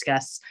we'll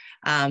discuss.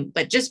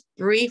 But just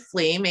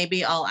briefly,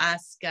 maybe I'll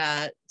ask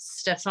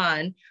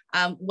Stefan,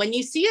 when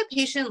you see a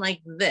patient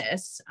like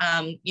this,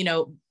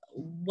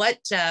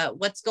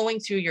 what's going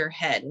through your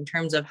head in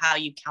terms of how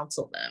you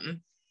counsel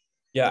them?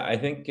 Yeah, I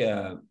think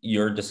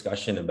your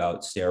discussion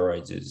about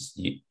steroids is,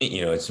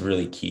 it's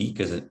really key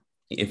because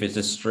if it's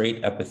a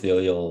straight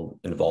epithelial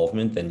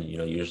involvement, then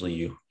usually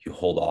you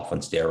hold off on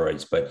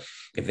steroids. But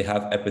if they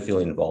have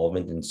epithelial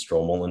involvement and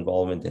stromal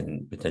involvement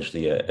and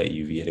potentially a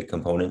uveitic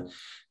component,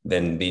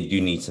 then they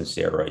do need some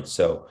steroids.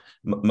 So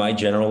my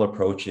general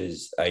approach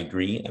is, I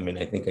agree. I mean,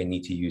 I think I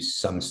need to use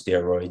some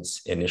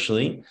steroids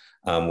initially,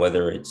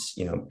 whether it's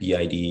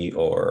BID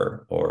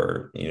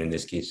or in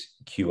this case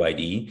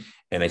QID,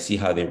 and I see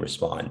how they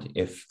respond.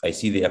 If I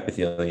see the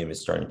epithelium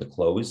is starting to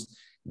close,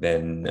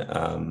 then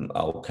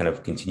I'll kind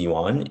of continue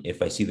on.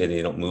 If I see that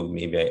they don't move,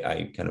 maybe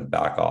I kind of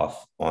back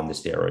off on the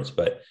steroids.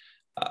 But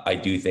I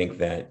do think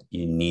that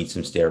you need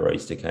some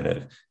steroids to kind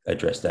of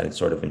address that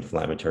sort of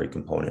inflammatory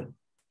component.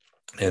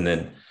 And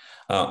then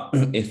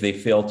if they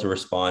fail to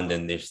respond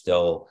and they're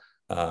still,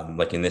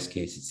 like in this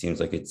case, it seems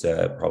like it's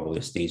probably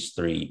a stage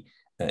 3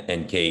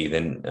 NK,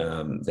 then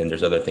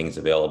there's other things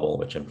available,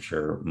 which I'm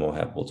sure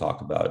Mohab will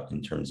talk about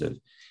in terms of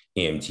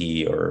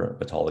AMT or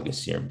autologous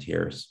serum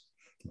tears.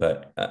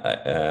 But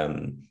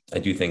I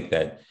do think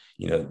that,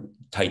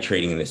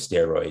 titrating the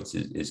steroids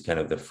is kind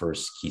of the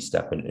first key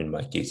step in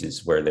my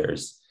cases where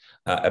there's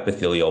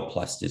epithelial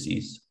plus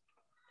disease.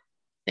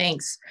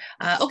 Thanks.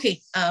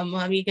 Okay,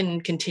 we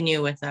can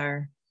continue with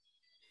our.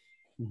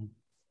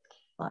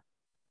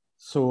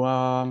 So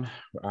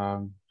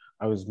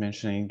I was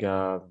mentioning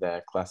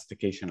the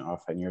classification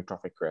of a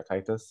neurotrophic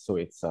keratitis. So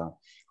it's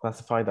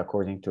classified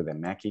according to the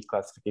Mackey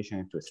classification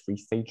into 3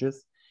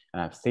 stages.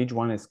 Stage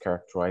 1 is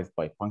characterized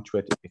by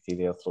punctuate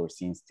epithelial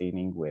fluorescein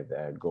staining with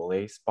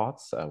Golay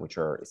spots, which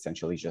are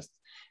essentially just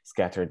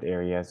scattered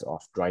areas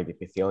of dried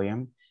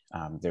epithelium.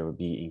 There will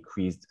be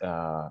increased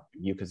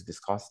mucus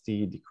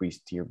viscosity,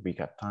 decreased tear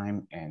breakup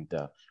time, and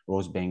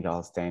rose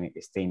Bengal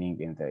staining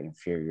in the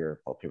inferior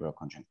palpebral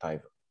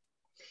conjunctiva.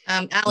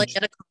 Alan, you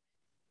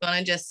want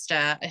to just,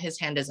 his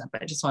hand is up.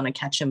 I just want to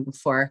catch him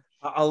before.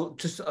 I'll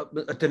just,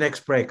 at the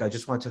next break, I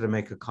just wanted to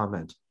make a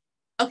comment.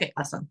 Okay,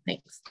 awesome,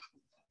 thanks.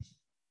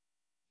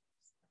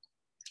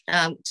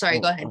 Sorry,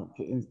 go ahead.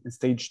 In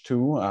stage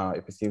 2,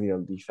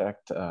 epithelial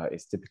defect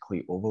is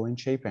typically oval in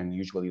shape and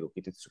usually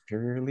located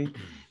superiorly.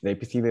 The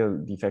epithelial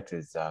defect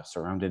is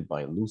surrounded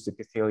by loose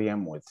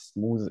epithelium with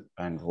smooth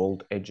and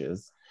rolled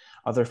edges.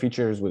 Other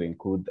features would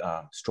include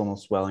stromal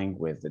swelling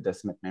with the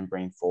descendant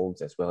membrane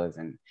folds, as well as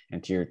an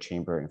anterior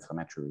chamber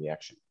inflammatory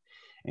reaction.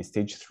 In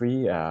stage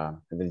 3, the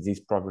disease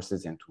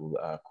progresses into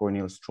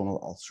corneal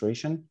stromal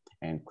ulceration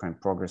and can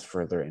progress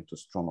further into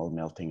stromal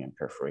melting and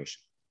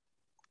perforation.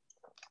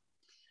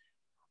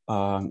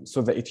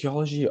 So the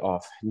etiology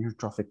of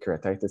neurotrophic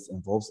keratitis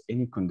involves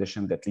any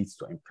condition that leads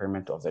to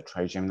impairment of the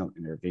trigeminal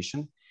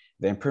innervation.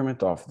 The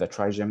impairment of the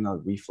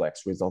trigeminal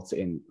reflex results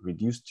in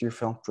reduced tear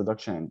film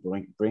production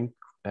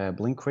and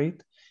blink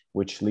rate,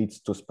 which leads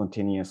to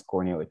spontaneous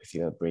corneal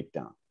epithelial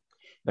breakdown.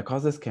 The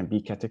causes can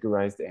be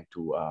categorized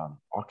into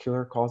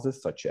ocular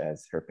causes such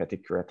as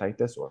herpetic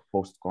keratitis or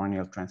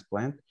post-corneal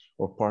transplant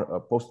or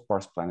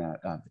post-pars plana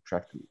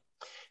vitrectomy.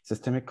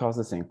 Systemic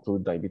causes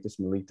include diabetes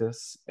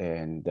mellitus,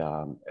 and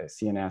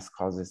CNS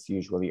causes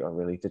usually are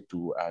related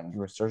to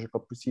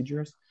neurosurgical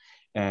procedures.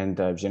 And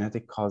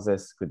genetic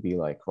causes could be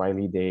like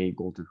Riley-Day,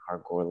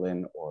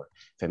 Goldenhar-Gorlin, or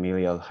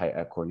familial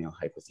corneal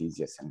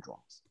hypothesia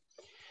syndromes.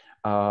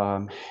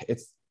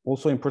 It's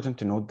also important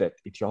to note that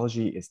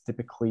etiology is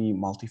typically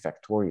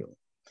multifactorial.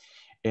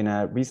 In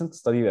a recent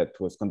study that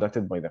was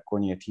conducted by the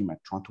cornea team at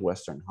Toronto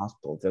Western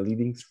Hospital, the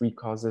leading 3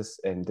 causes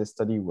in this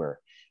study were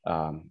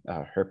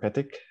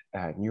herpetic,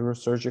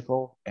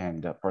 neurosurgical,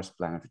 and pars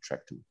plana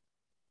vitrectomy.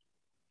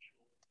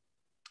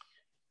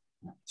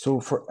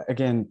 So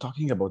again,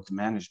 talking about the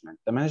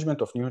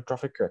management of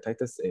neurotrophic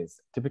keratitis is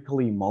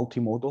typically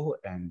multimodal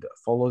and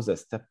follows a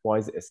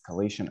stepwise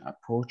escalation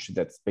approach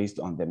that's based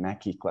on the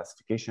Mackey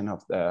classification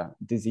of the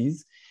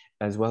disease,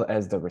 as well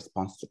as the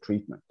response to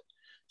treatment.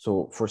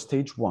 So for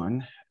stage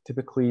 1,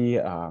 typically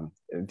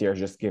they're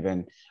just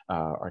given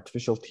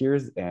artificial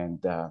tears,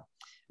 and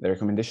the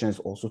recommendation is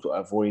also to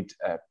avoid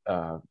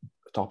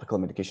topical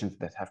medications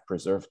that have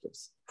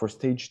preservatives. For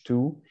stage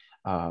 2,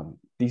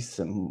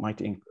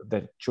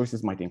 the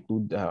choices might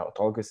include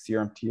autologous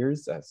serum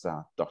tears, as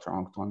Dr.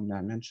 Angton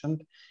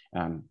mentioned,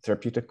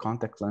 therapeutic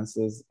contact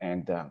lenses,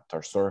 and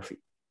tarsorrhaphy.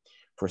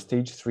 For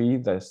stage 3,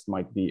 this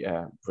might be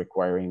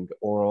requiring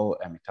oral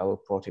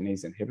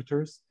metalloproteinase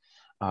inhibitors,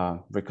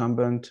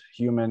 recombinant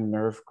human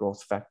nerve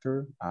growth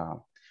factor,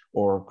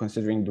 or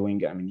considering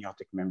doing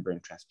amniotic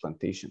membrane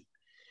transplantation.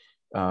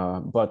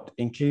 But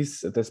in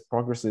case this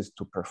progresses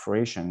to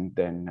perforation,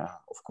 then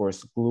of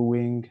course,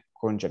 gluing,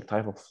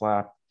 conjunctival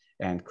flap,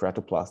 and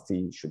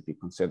keratoplasty should be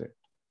considered.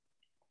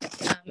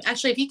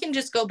 Actually, if you can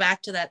just go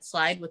back to that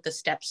slide with the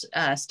step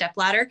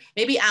ladder.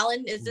 Maybe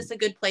Alan, is this a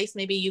good place?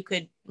 Maybe you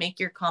could make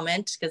your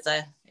comment, because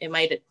it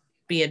might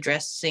be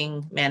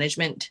addressing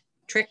management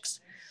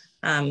tricks.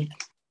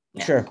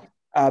 Yeah. Sure.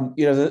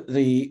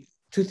 The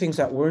 2 things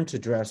that weren't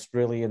addressed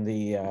really in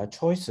the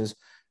choices,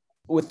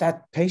 with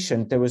that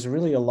patient, there was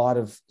really a lot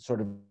of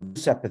sort of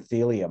loose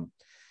epithelium.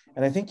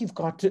 And I think you've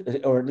got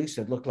to, or at least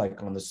it looked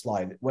like on the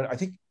slide, when I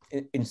think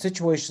in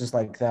situations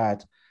like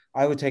that,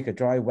 I would take a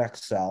dry Weck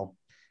cell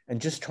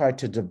and just tried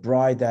to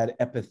debride that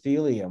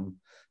epithelium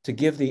to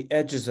give the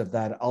edges of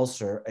that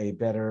ulcer a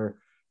better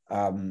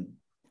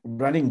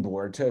running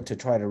board to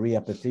try to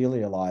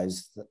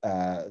re-epithelialize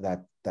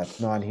that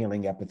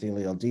non-healing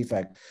epithelial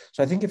defect.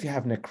 So I think if you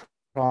have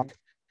necrotic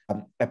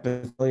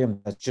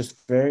epithelium that's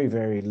just very,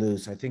 very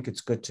loose, I think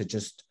it's good to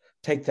just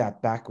take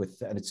that back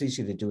with, and it's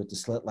easy to do with the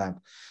slit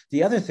lamp.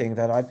 The other thing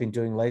that I've been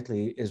doing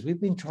lately is we've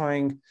been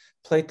trying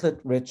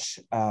platelet-rich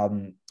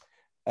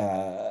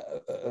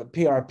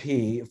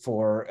PRP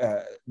for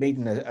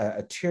making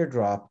a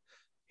teardrop,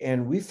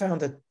 and we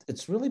found that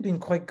it's really been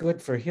quite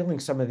good for healing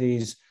some of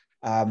these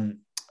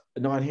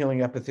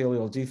non-healing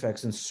epithelial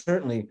defects, and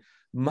certainly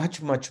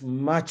much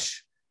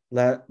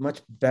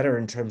better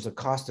in terms of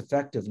cost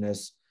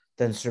effectiveness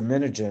than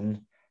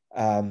Cerminogen,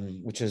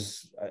 which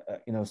is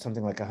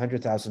something like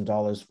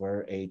 $100,000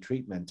 for a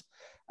treatment.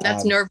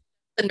 That's the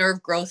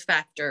nerve growth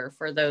factor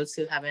for those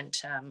who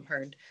haven't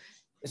heard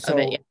of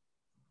it yet.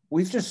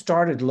 We've just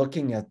started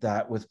looking at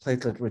that with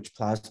platelet-rich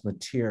plasma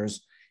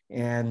tears,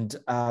 and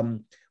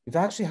we've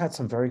actually had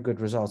some very good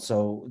results.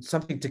 So it's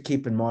something to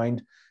keep in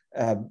mind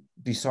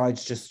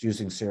besides just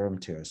using serum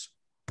tears.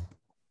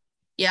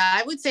 Yeah,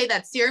 I would say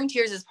that serum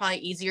tears is probably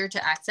easier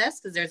to access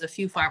because there's a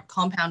few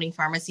compounding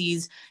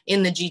pharmacies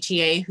in the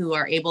GTA who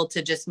are able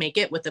to just make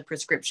it with a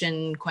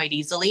prescription quite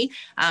easily.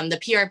 The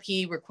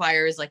PRP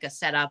requires like a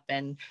setup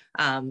and,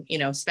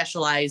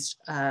 specialized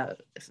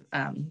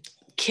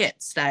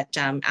kits that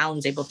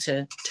Alan's able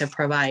to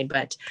provide,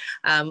 but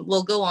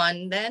we'll go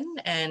on then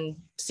and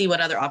see what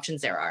other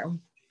options there are.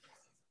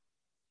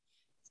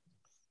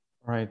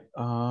 Right.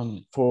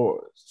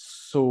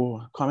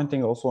 So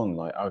commenting also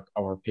on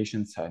our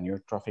patient's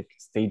neurotrophic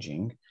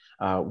staging,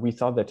 we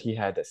thought that he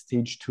had a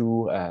stage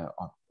 2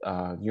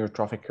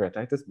 neurotrophic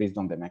keratitis based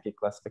on the Mackey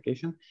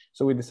classification.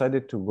 So we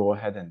decided to go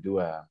ahead and do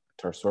a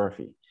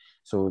tarsorrhaphy.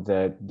 So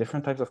the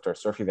different types of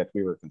tarsorrhaphy that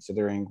we were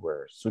considering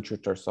were suture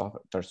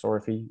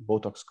tarsorrhaphy,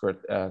 Botox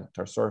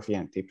tarsorrhaphy,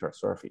 and tape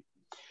tarsorrhaphy.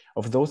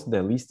 Of those,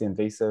 the least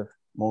invasive,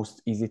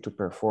 most easy to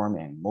perform,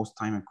 and most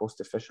time and cost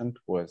efficient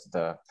was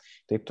the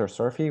tape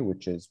tarsorrhaphy,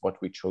 which is what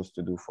we chose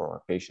to do for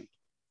our patient.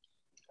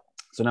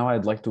 So now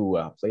I'd like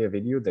to play a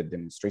video that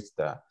demonstrates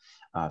the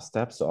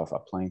steps of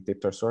applying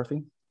tape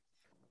tarsorrhaphy.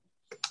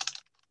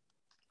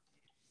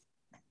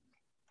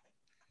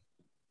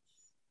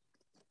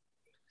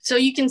 So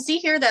you can see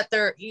here that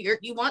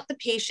you want the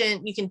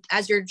patient,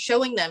 as you're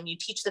showing them, you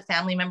teach the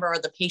family member or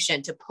the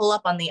patient to pull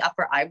up on the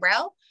upper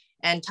eyebrow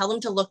and tell them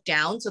to look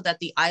down so that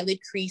the eyelid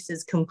crease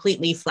is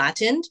completely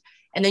flattened.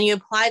 And then you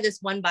apply this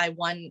 1 by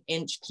 1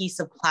 inch piece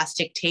of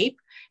plastic tape.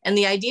 And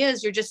the idea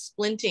is you're just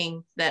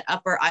splinting that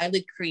upper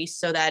eyelid crease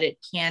so that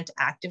it can't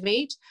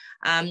activate.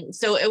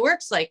 So it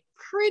works like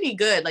pretty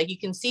good. Like you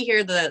can see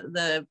here,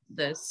 the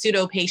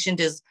pseudo patient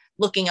is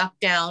looking up,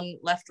 down,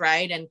 left,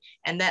 right,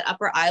 and that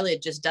upper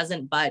eyelid just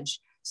doesn't budge.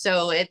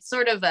 So it's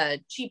sort of a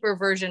cheaper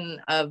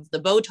version of the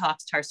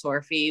Botox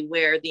tarsorrhaphy,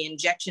 where the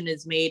injection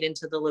is made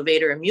into the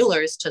levator and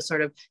Mueller's to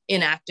sort of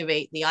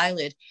inactivate the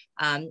eyelid.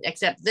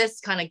 Except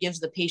this kind of gives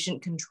the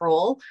patient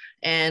control,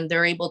 and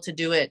they're able to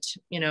do it,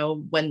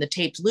 when the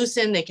tape's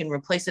loosened, they can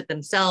replace it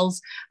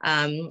themselves.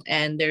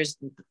 And there's,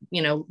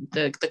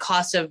 the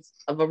cost of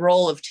a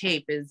roll of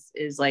tape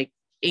is like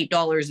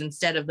 $8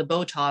 instead of the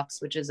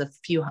Botox, which is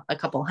a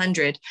couple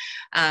hundred.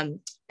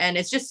 And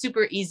it's just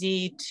super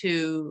easy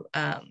to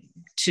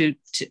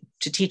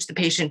teach the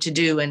patient to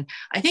do. And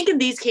I think in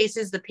these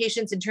cases, the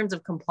patients, in terms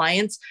of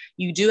compliance,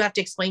 you do have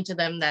to explain to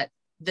them that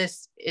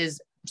this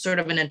is sort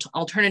of an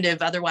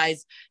alternative.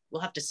 Otherwise,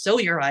 we'll have to sew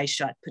your eyes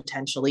shut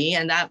potentially,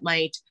 and that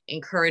might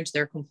encourage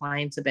their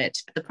compliance a bit.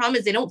 The problem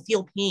is they don't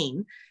feel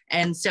pain.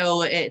 And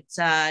so it's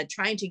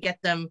trying to get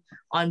them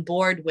on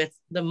board with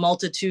the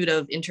multitude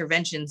of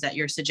interventions that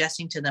you're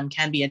suggesting to them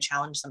can be a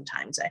challenge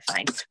sometimes, I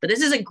find. But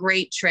this is a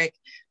great trick.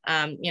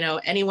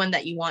 Anyone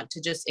that you want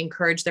to just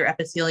encourage their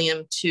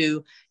epithelium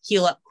to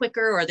heal up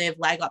quicker, or they have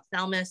lag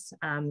ophthalmos,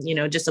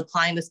 just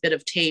applying this bit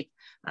of tape.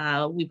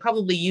 We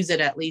probably use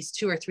it at least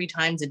 2 or 3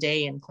 times a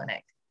day in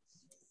clinic.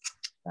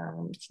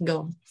 You can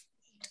go.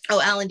 Oh,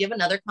 Alan, do you have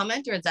another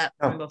comment, or is that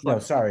from before? No,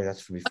 sorry,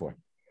 that's from before.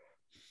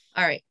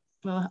 All right.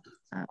 Well,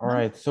 all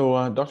right.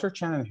 So Dr.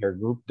 Chan and her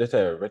group did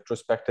a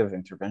retrospective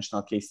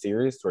interventional case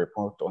series to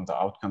report on the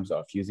outcomes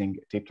of using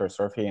tape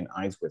tarsorrhaphy in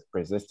eyes with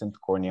persistent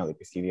corneal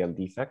epithelial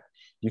defect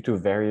due to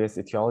various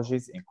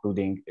etiologies,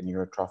 including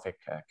neurotrophic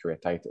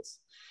keratitis.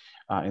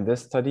 In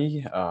this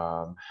study,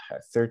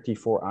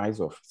 34 eyes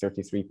of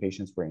 33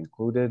 patients were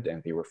included,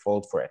 and they were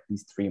followed for at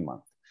least 3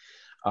 months.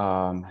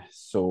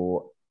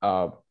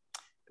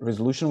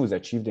 Resolution was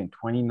achieved in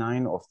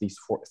 29 of these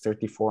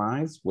 34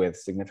 eyes with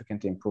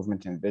significant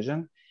improvement in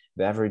vision.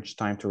 The average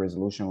time to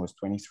resolution was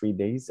 23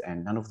 days,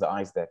 and none of the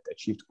eyes that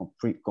achieved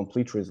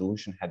complete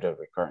resolution had a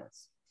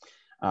recurrence.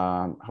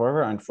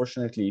 However,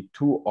 unfortunately,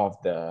 2 of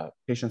the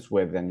patients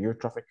with the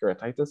neurotrophic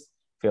keratitis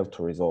failed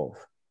to resolve.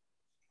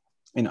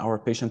 In our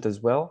patient as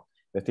well,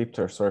 the tape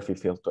tarsorrhaphy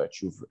failed to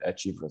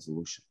achieve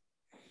resolution.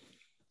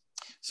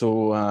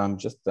 So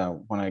just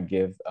want to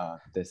give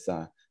this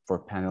for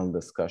panel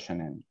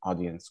discussion and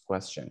audience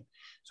question.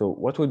 So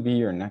what would be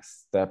your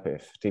next step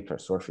if tape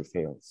tarsorrhaphy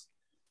fails?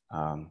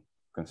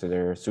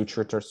 Consider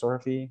suture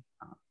tarsorrhaphy,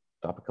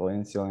 topical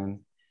insulin,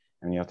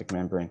 amniotic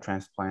membrane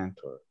transplant,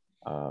 or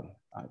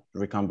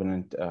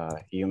recombinant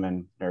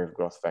human nerve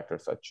growth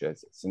factors such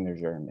as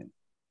synergermin.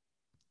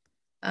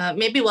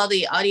 Maybe while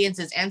the audience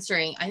is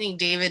answering, I think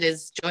David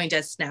has joined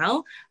us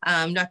now.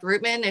 Dr.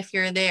 Rootman, if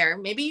you're there,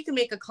 maybe you can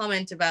make a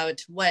comment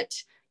about what,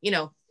 you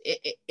know,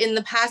 in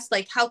the past,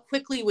 like how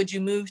quickly would you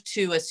move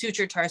to a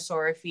suture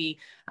tarsorrhaphy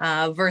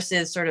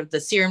versus sort of the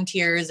serum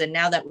tears? And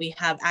now that we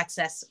have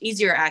access,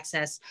 easier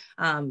access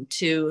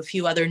to a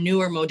few other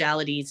newer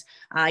modalities,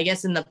 I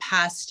guess in the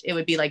past, it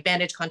would be like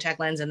bandage contact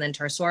lens, and then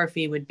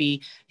tarsorrhaphy would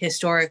be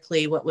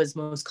historically what was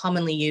most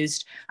commonly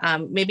used.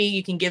 Maybe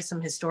you can give some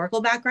historical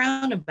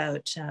background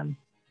about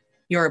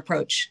your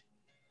approach.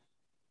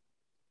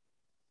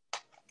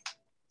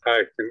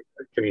 Hi,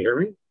 can you hear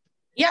me?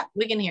 Yeah,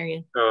 we can hear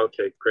you. Oh,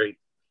 okay, great.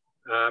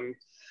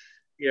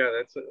 Yeah,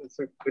 that's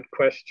a good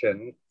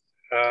question.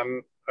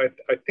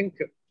 I think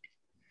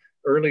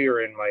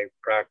earlier in my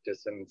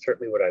practice, and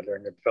certainly what I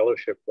learned in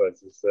fellowship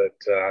is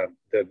that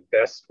the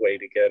best way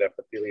to get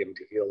epithelium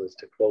to heal is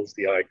to close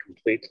the eye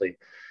completely.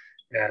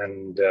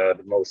 And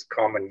the most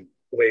common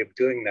way of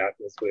doing that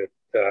was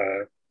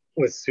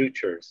with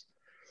sutures.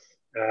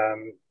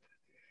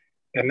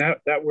 And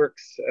that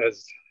works,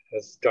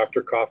 as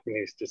Dr. Kaufman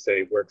used to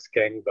say, works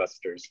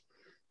gangbusters.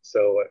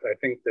 So I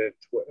think that,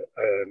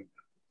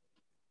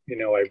 you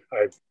know,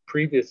 I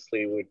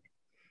previously would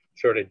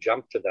sort of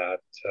jump to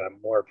that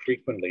more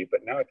frequently,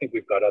 but now I think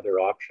we've got other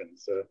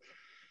options.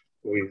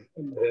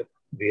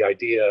 The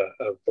idea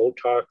of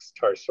Botox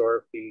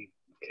tarsorrhaphy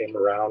came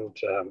around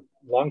a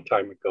long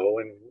time ago,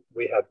 and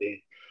we had the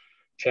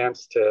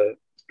chance to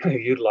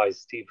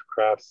utilize Steve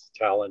Kraft's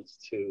talents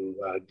to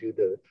do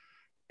the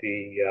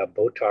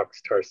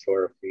Botox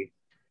tarsorrhaphy.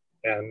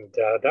 And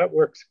that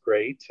works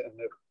great. And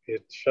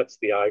it shuts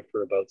the eye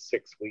for about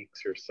 6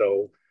 weeks or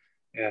so,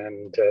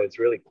 and it's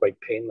really quite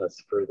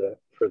painless for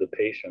the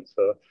patient.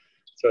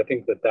 So I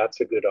think that that's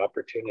a good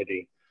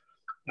opportunity.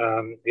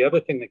 The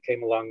other thing that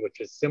came along, which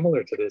is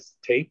similar to this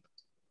tape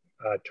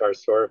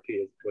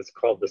tarsorrhaphy, was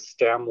called the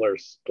Stamler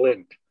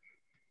splint.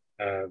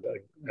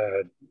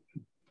 It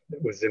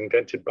was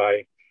invented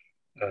by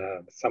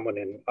someone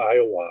in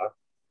Iowa,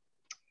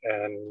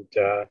 and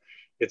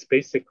it's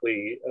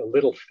basically a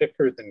little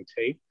thicker than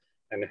tape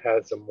and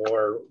has a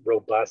more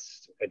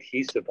robust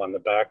adhesive on the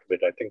back of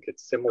it. I think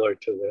it's similar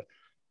to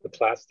the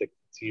plastic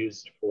that's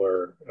used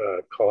for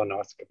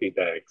colonoscopy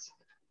bags.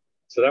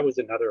 So that was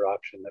another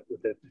option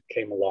that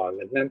came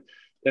along. And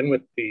then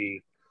with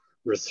the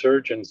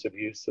resurgence of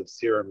use of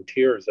serum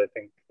tears, I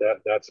think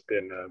that's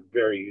been a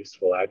very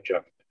useful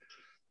adjunct.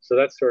 So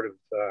that's sort of,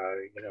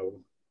 you know,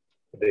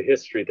 the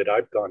history that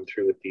I've gone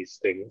through with these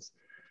things.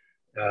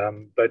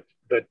 But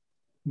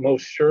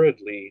most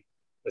assuredly,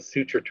 a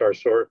suture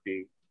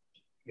tarsorrhaphy,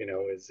 you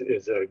know, is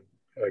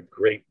a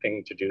great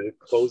thing to do. It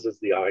closes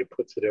the eye,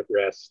 puts it at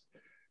rest,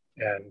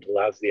 and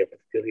allows the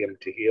epithelium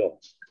to heal.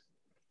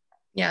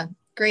 Yeah,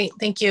 great,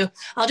 thank you.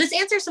 I'll just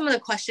answer some of the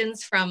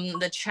questions from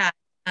the chat.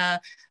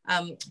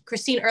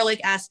 Christine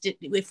Ehrlich asked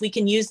if we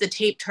can use the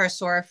tape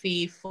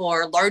tarsorrhaphy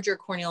for larger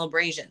corneal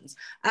abrasions.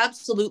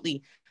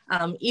 Absolutely.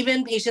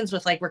 Even patients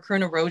with like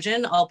recurrent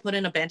erosion, I'll put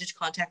in a bandage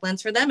contact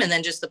lens for them and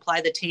then just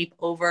apply the tape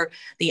over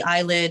the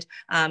eyelid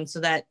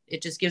so that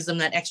it just gives them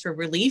that extra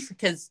relief,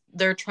 because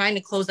they're trying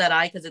to close that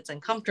eye because it's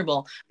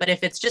uncomfortable. But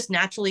if it's just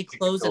naturally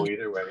closed and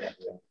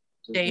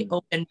stay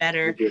open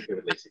better.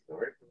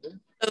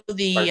 So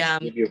the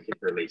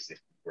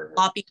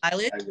floppy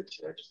eyelid.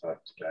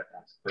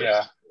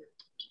 Yeah.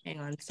 Hang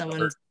on,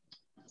 someone's.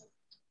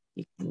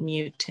 You can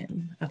mute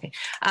him. Okay.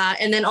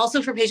 And then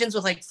also for patients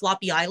with like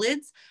floppy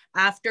eyelids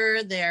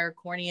after their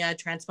cornea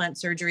transplant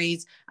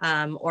surgeries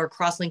or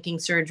cross-linking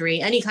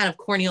surgery, any kind of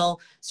corneal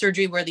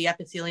surgery where the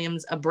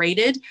epithelium's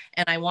abraded,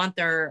 and I want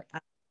their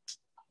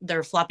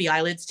floppy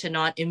eyelids to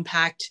not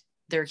impact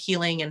their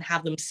healing and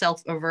have them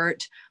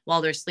self-avert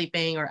while they're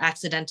sleeping or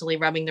accidentally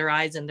rubbing their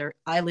eyes and their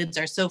eyelids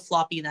are so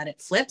floppy that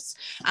it flips.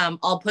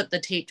 I'll put the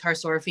tape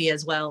tarsorrhaphy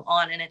as well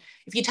on. And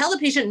if you tell the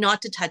patient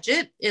not to touch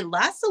it, it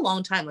lasts a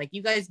long time. Like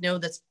you guys know,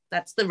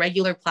 that's the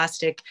regular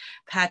plastic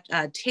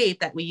tape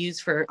that we use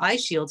for eye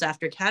shields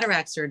after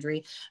cataract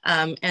surgery.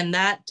 And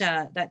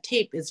that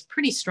tape is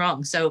pretty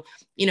strong. So,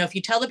 you know, if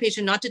you tell the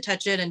patient not to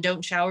touch it and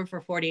don't shower for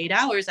 48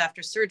 hours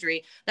after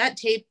surgery, that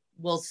tape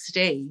will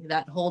stay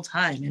that whole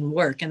time and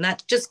work. And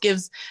that just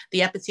gives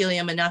the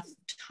epithelium enough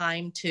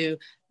time to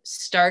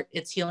start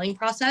its healing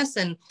process.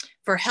 And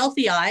for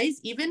healthy eyes,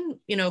 even,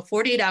 you know,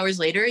 48 hours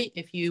later,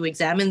 if you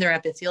examine their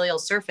epithelial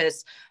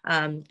surface,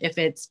 if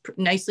it's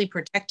nicely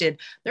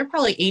protected, they're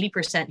probably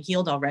 80%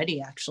 healed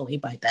already actually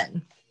by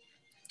then.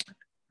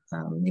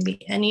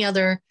 Maybe any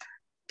other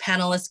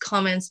panelist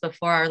comments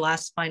before our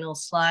last final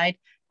slide?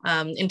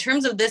 In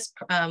terms of this,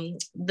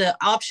 the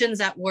options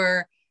that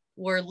were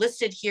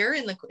listed here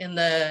in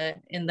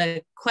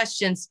the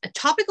questions.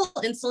 Topical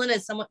insulin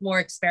is somewhat more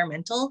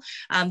experimental.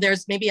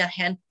 There's maybe a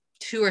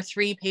 2 or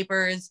 3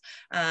 papers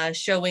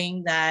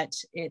showing that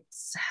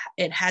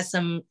it has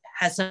some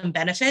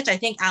benefit. I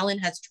think Alan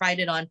has tried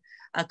it on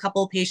a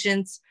couple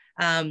patients.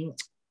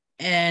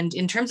 And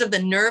in terms of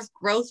the nerve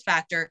growth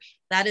factor,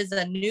 that is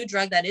a new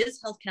drug that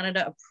is Health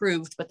Canada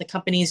approved, but the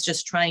company is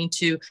just trying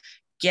to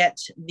get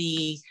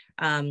the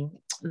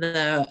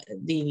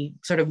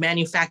sort of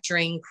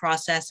manufacturing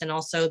process and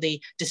also the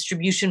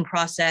distribution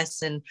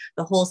process and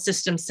the whole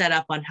system set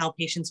up on how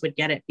patients would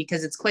get it,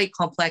 because it's quite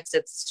complex.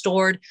 It's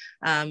stored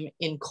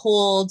in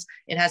cold.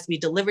 It has to be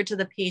delivered to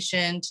the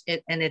patient,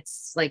 and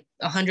it's like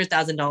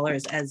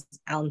 $100,000, as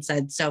Alan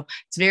said. So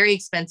it's very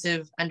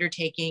expensive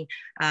undertaking,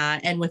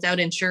 and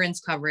without insurance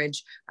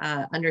coverage,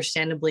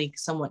 understandably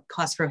somewhat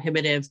cost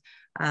prohibitive.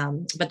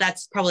 But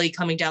that's probably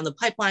coming down the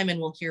pipeline, and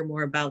we'll hear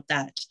more about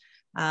that.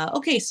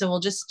 Okay, so we'll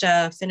just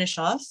finish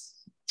off.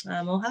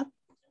 Mohab?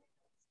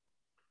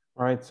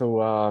 All right,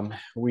 so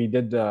we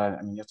did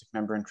amniotic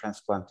membrane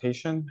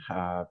transplantation.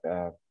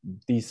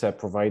 These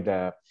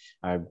provide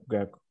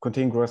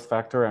contain growth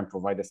factor and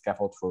provide a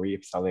scaffold for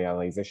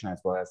reepithelialization, as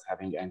well as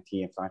having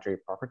anti-inflammatory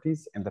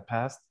properties. In the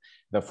past,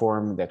 the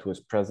form that was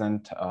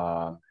present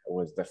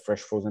was the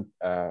fresh frozen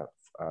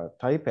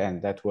type, and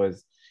that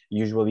was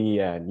usually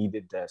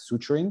needed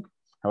suturing.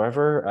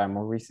 However,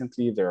 more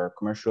recently, there are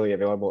commercially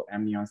available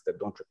amnions that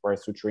don't require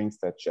suturing,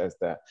 such as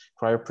the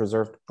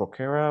cryopreserved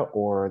Procera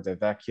or the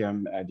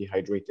vacuum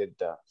dehydrated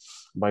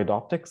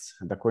Biodoptics.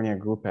 The cornea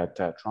group at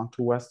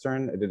Toronto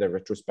Western did a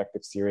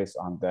retrospective series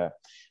on the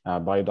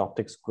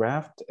Biodoptics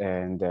graft,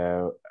 and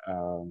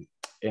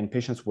in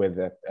patients with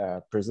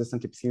a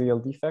persistent epithelial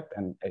defect,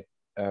 and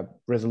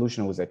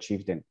resolution was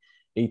achieved in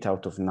 8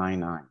 out of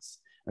 9 eyes.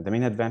 And the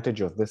main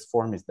advantage of this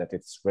form is that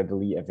it's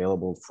readily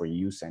available for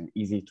use and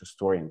easy to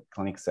store in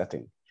clinic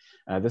setting.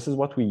 This is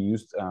what we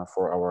used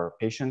for our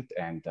patient,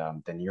 and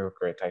the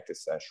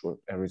neurokeratitis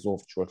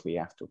resolved shortly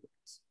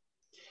afterwards.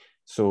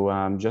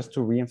 So just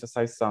to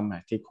reemphasize some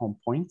take-home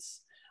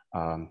points,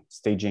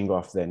 staging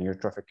of the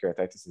neurotrophic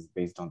keratitis is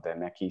based on the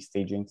Mackey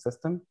staging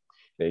system.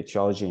 The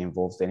etiology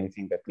involves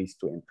anything that leads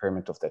to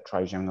impairment of the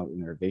trigeminal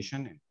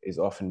innervation and is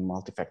often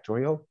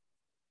multifactorial.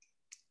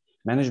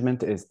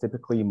 Management is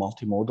typically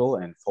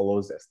multimodal and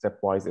follows a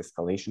stepwise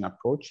escalation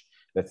approach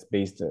that's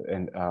based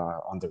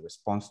on the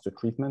response to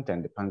treatment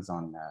and depends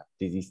on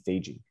disease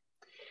staging.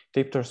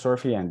 Tape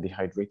tarsorrhaphy and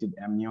dehydrated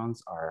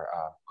amnions are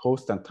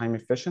cost and time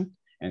efficient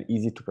and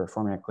easy to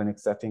perform in a clinic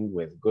setting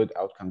with good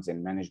outcomes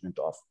in management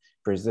of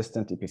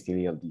persistent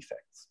epithelial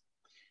defects.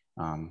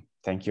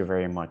 Thank you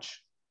very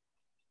much.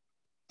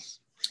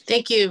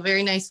 Thank you.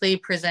 Very nicely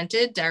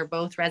presented, are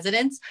both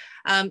residents.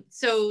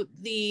 So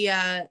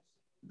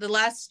the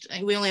last,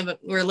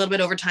 we're a little bit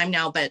over time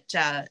now, but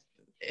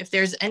if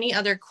there's any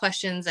other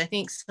questions, I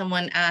think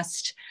someone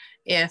asked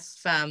if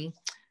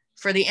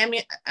for the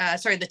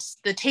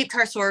tape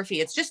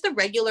tarsorrhaphy, it's just the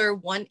regular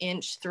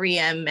 1-inch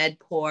 3M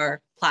MedPore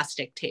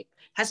plastic tape.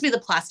 Has to be the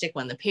plastic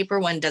one. The paper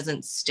one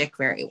doesn't stick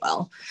very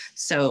well.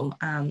 So,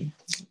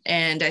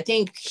 and I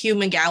think Hugh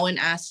McGowan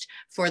asked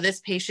for this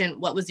patient,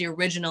 what was the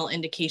original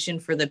indication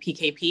for the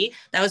PKP?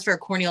 That was for a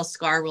corneal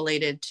scar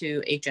related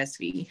to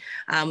HSV.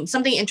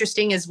 Something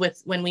interesting is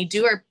when we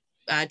do our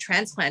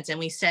transplants and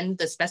we send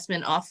the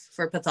specimen off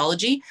for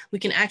pathology, we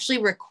can actually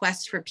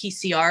request for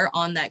PCR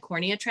on that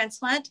cornea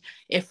transplant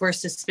if we're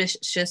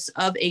suspicious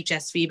of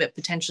HSV, but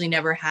potentially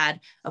never had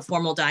a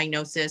formal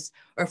diagnosis,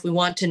 or if we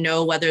want to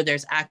know whether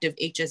there's active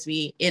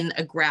HSV in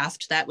a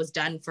graft that was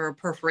done for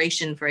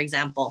perforation, for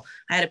example.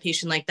 I had a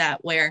patient like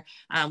that where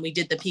we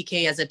did the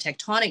PK as a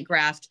tectonic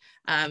graft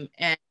and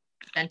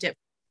sent it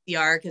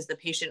PCR because the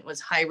patient was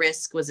high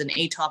risk, was an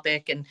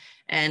atopic,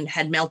 and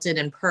had melted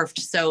and perfed.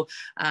 So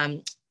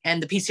and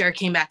the PCR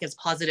came back as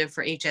positive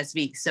for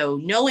HSV. So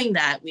knowing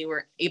that, we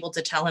were able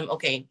to tell him,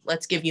 okay,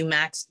 let's give you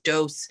max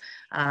dose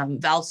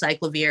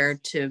valcyclovir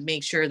to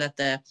make sure that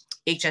the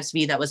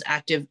HSV that was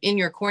active in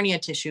your cornea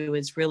tissue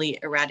is really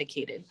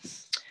eradicated.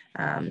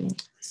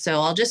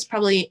 So I'll just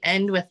probably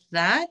end with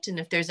that. And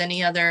if there's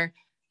any other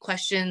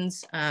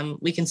questions,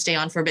 we can stay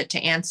on for a bit to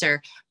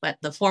answer, but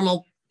the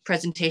formal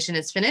presentation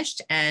is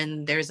finished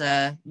and there's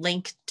a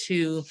link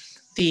to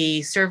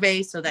the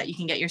survey so that you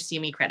can get your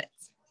CME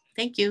credits.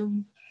 Thank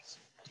you.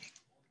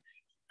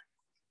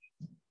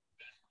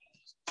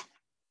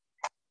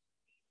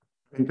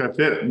 I think that's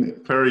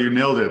it. Clara, you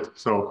nailed it.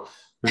 So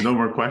there's no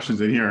more questions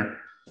in here.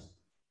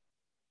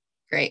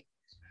 Great.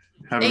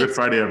 Have a good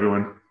Friday,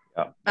 everyone.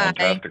 Yeah,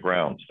 fantastic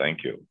rounds.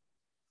 Thank you.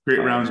 Great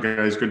rounds,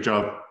 guys. Good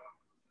job.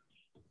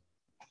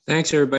 Thanks, everybody.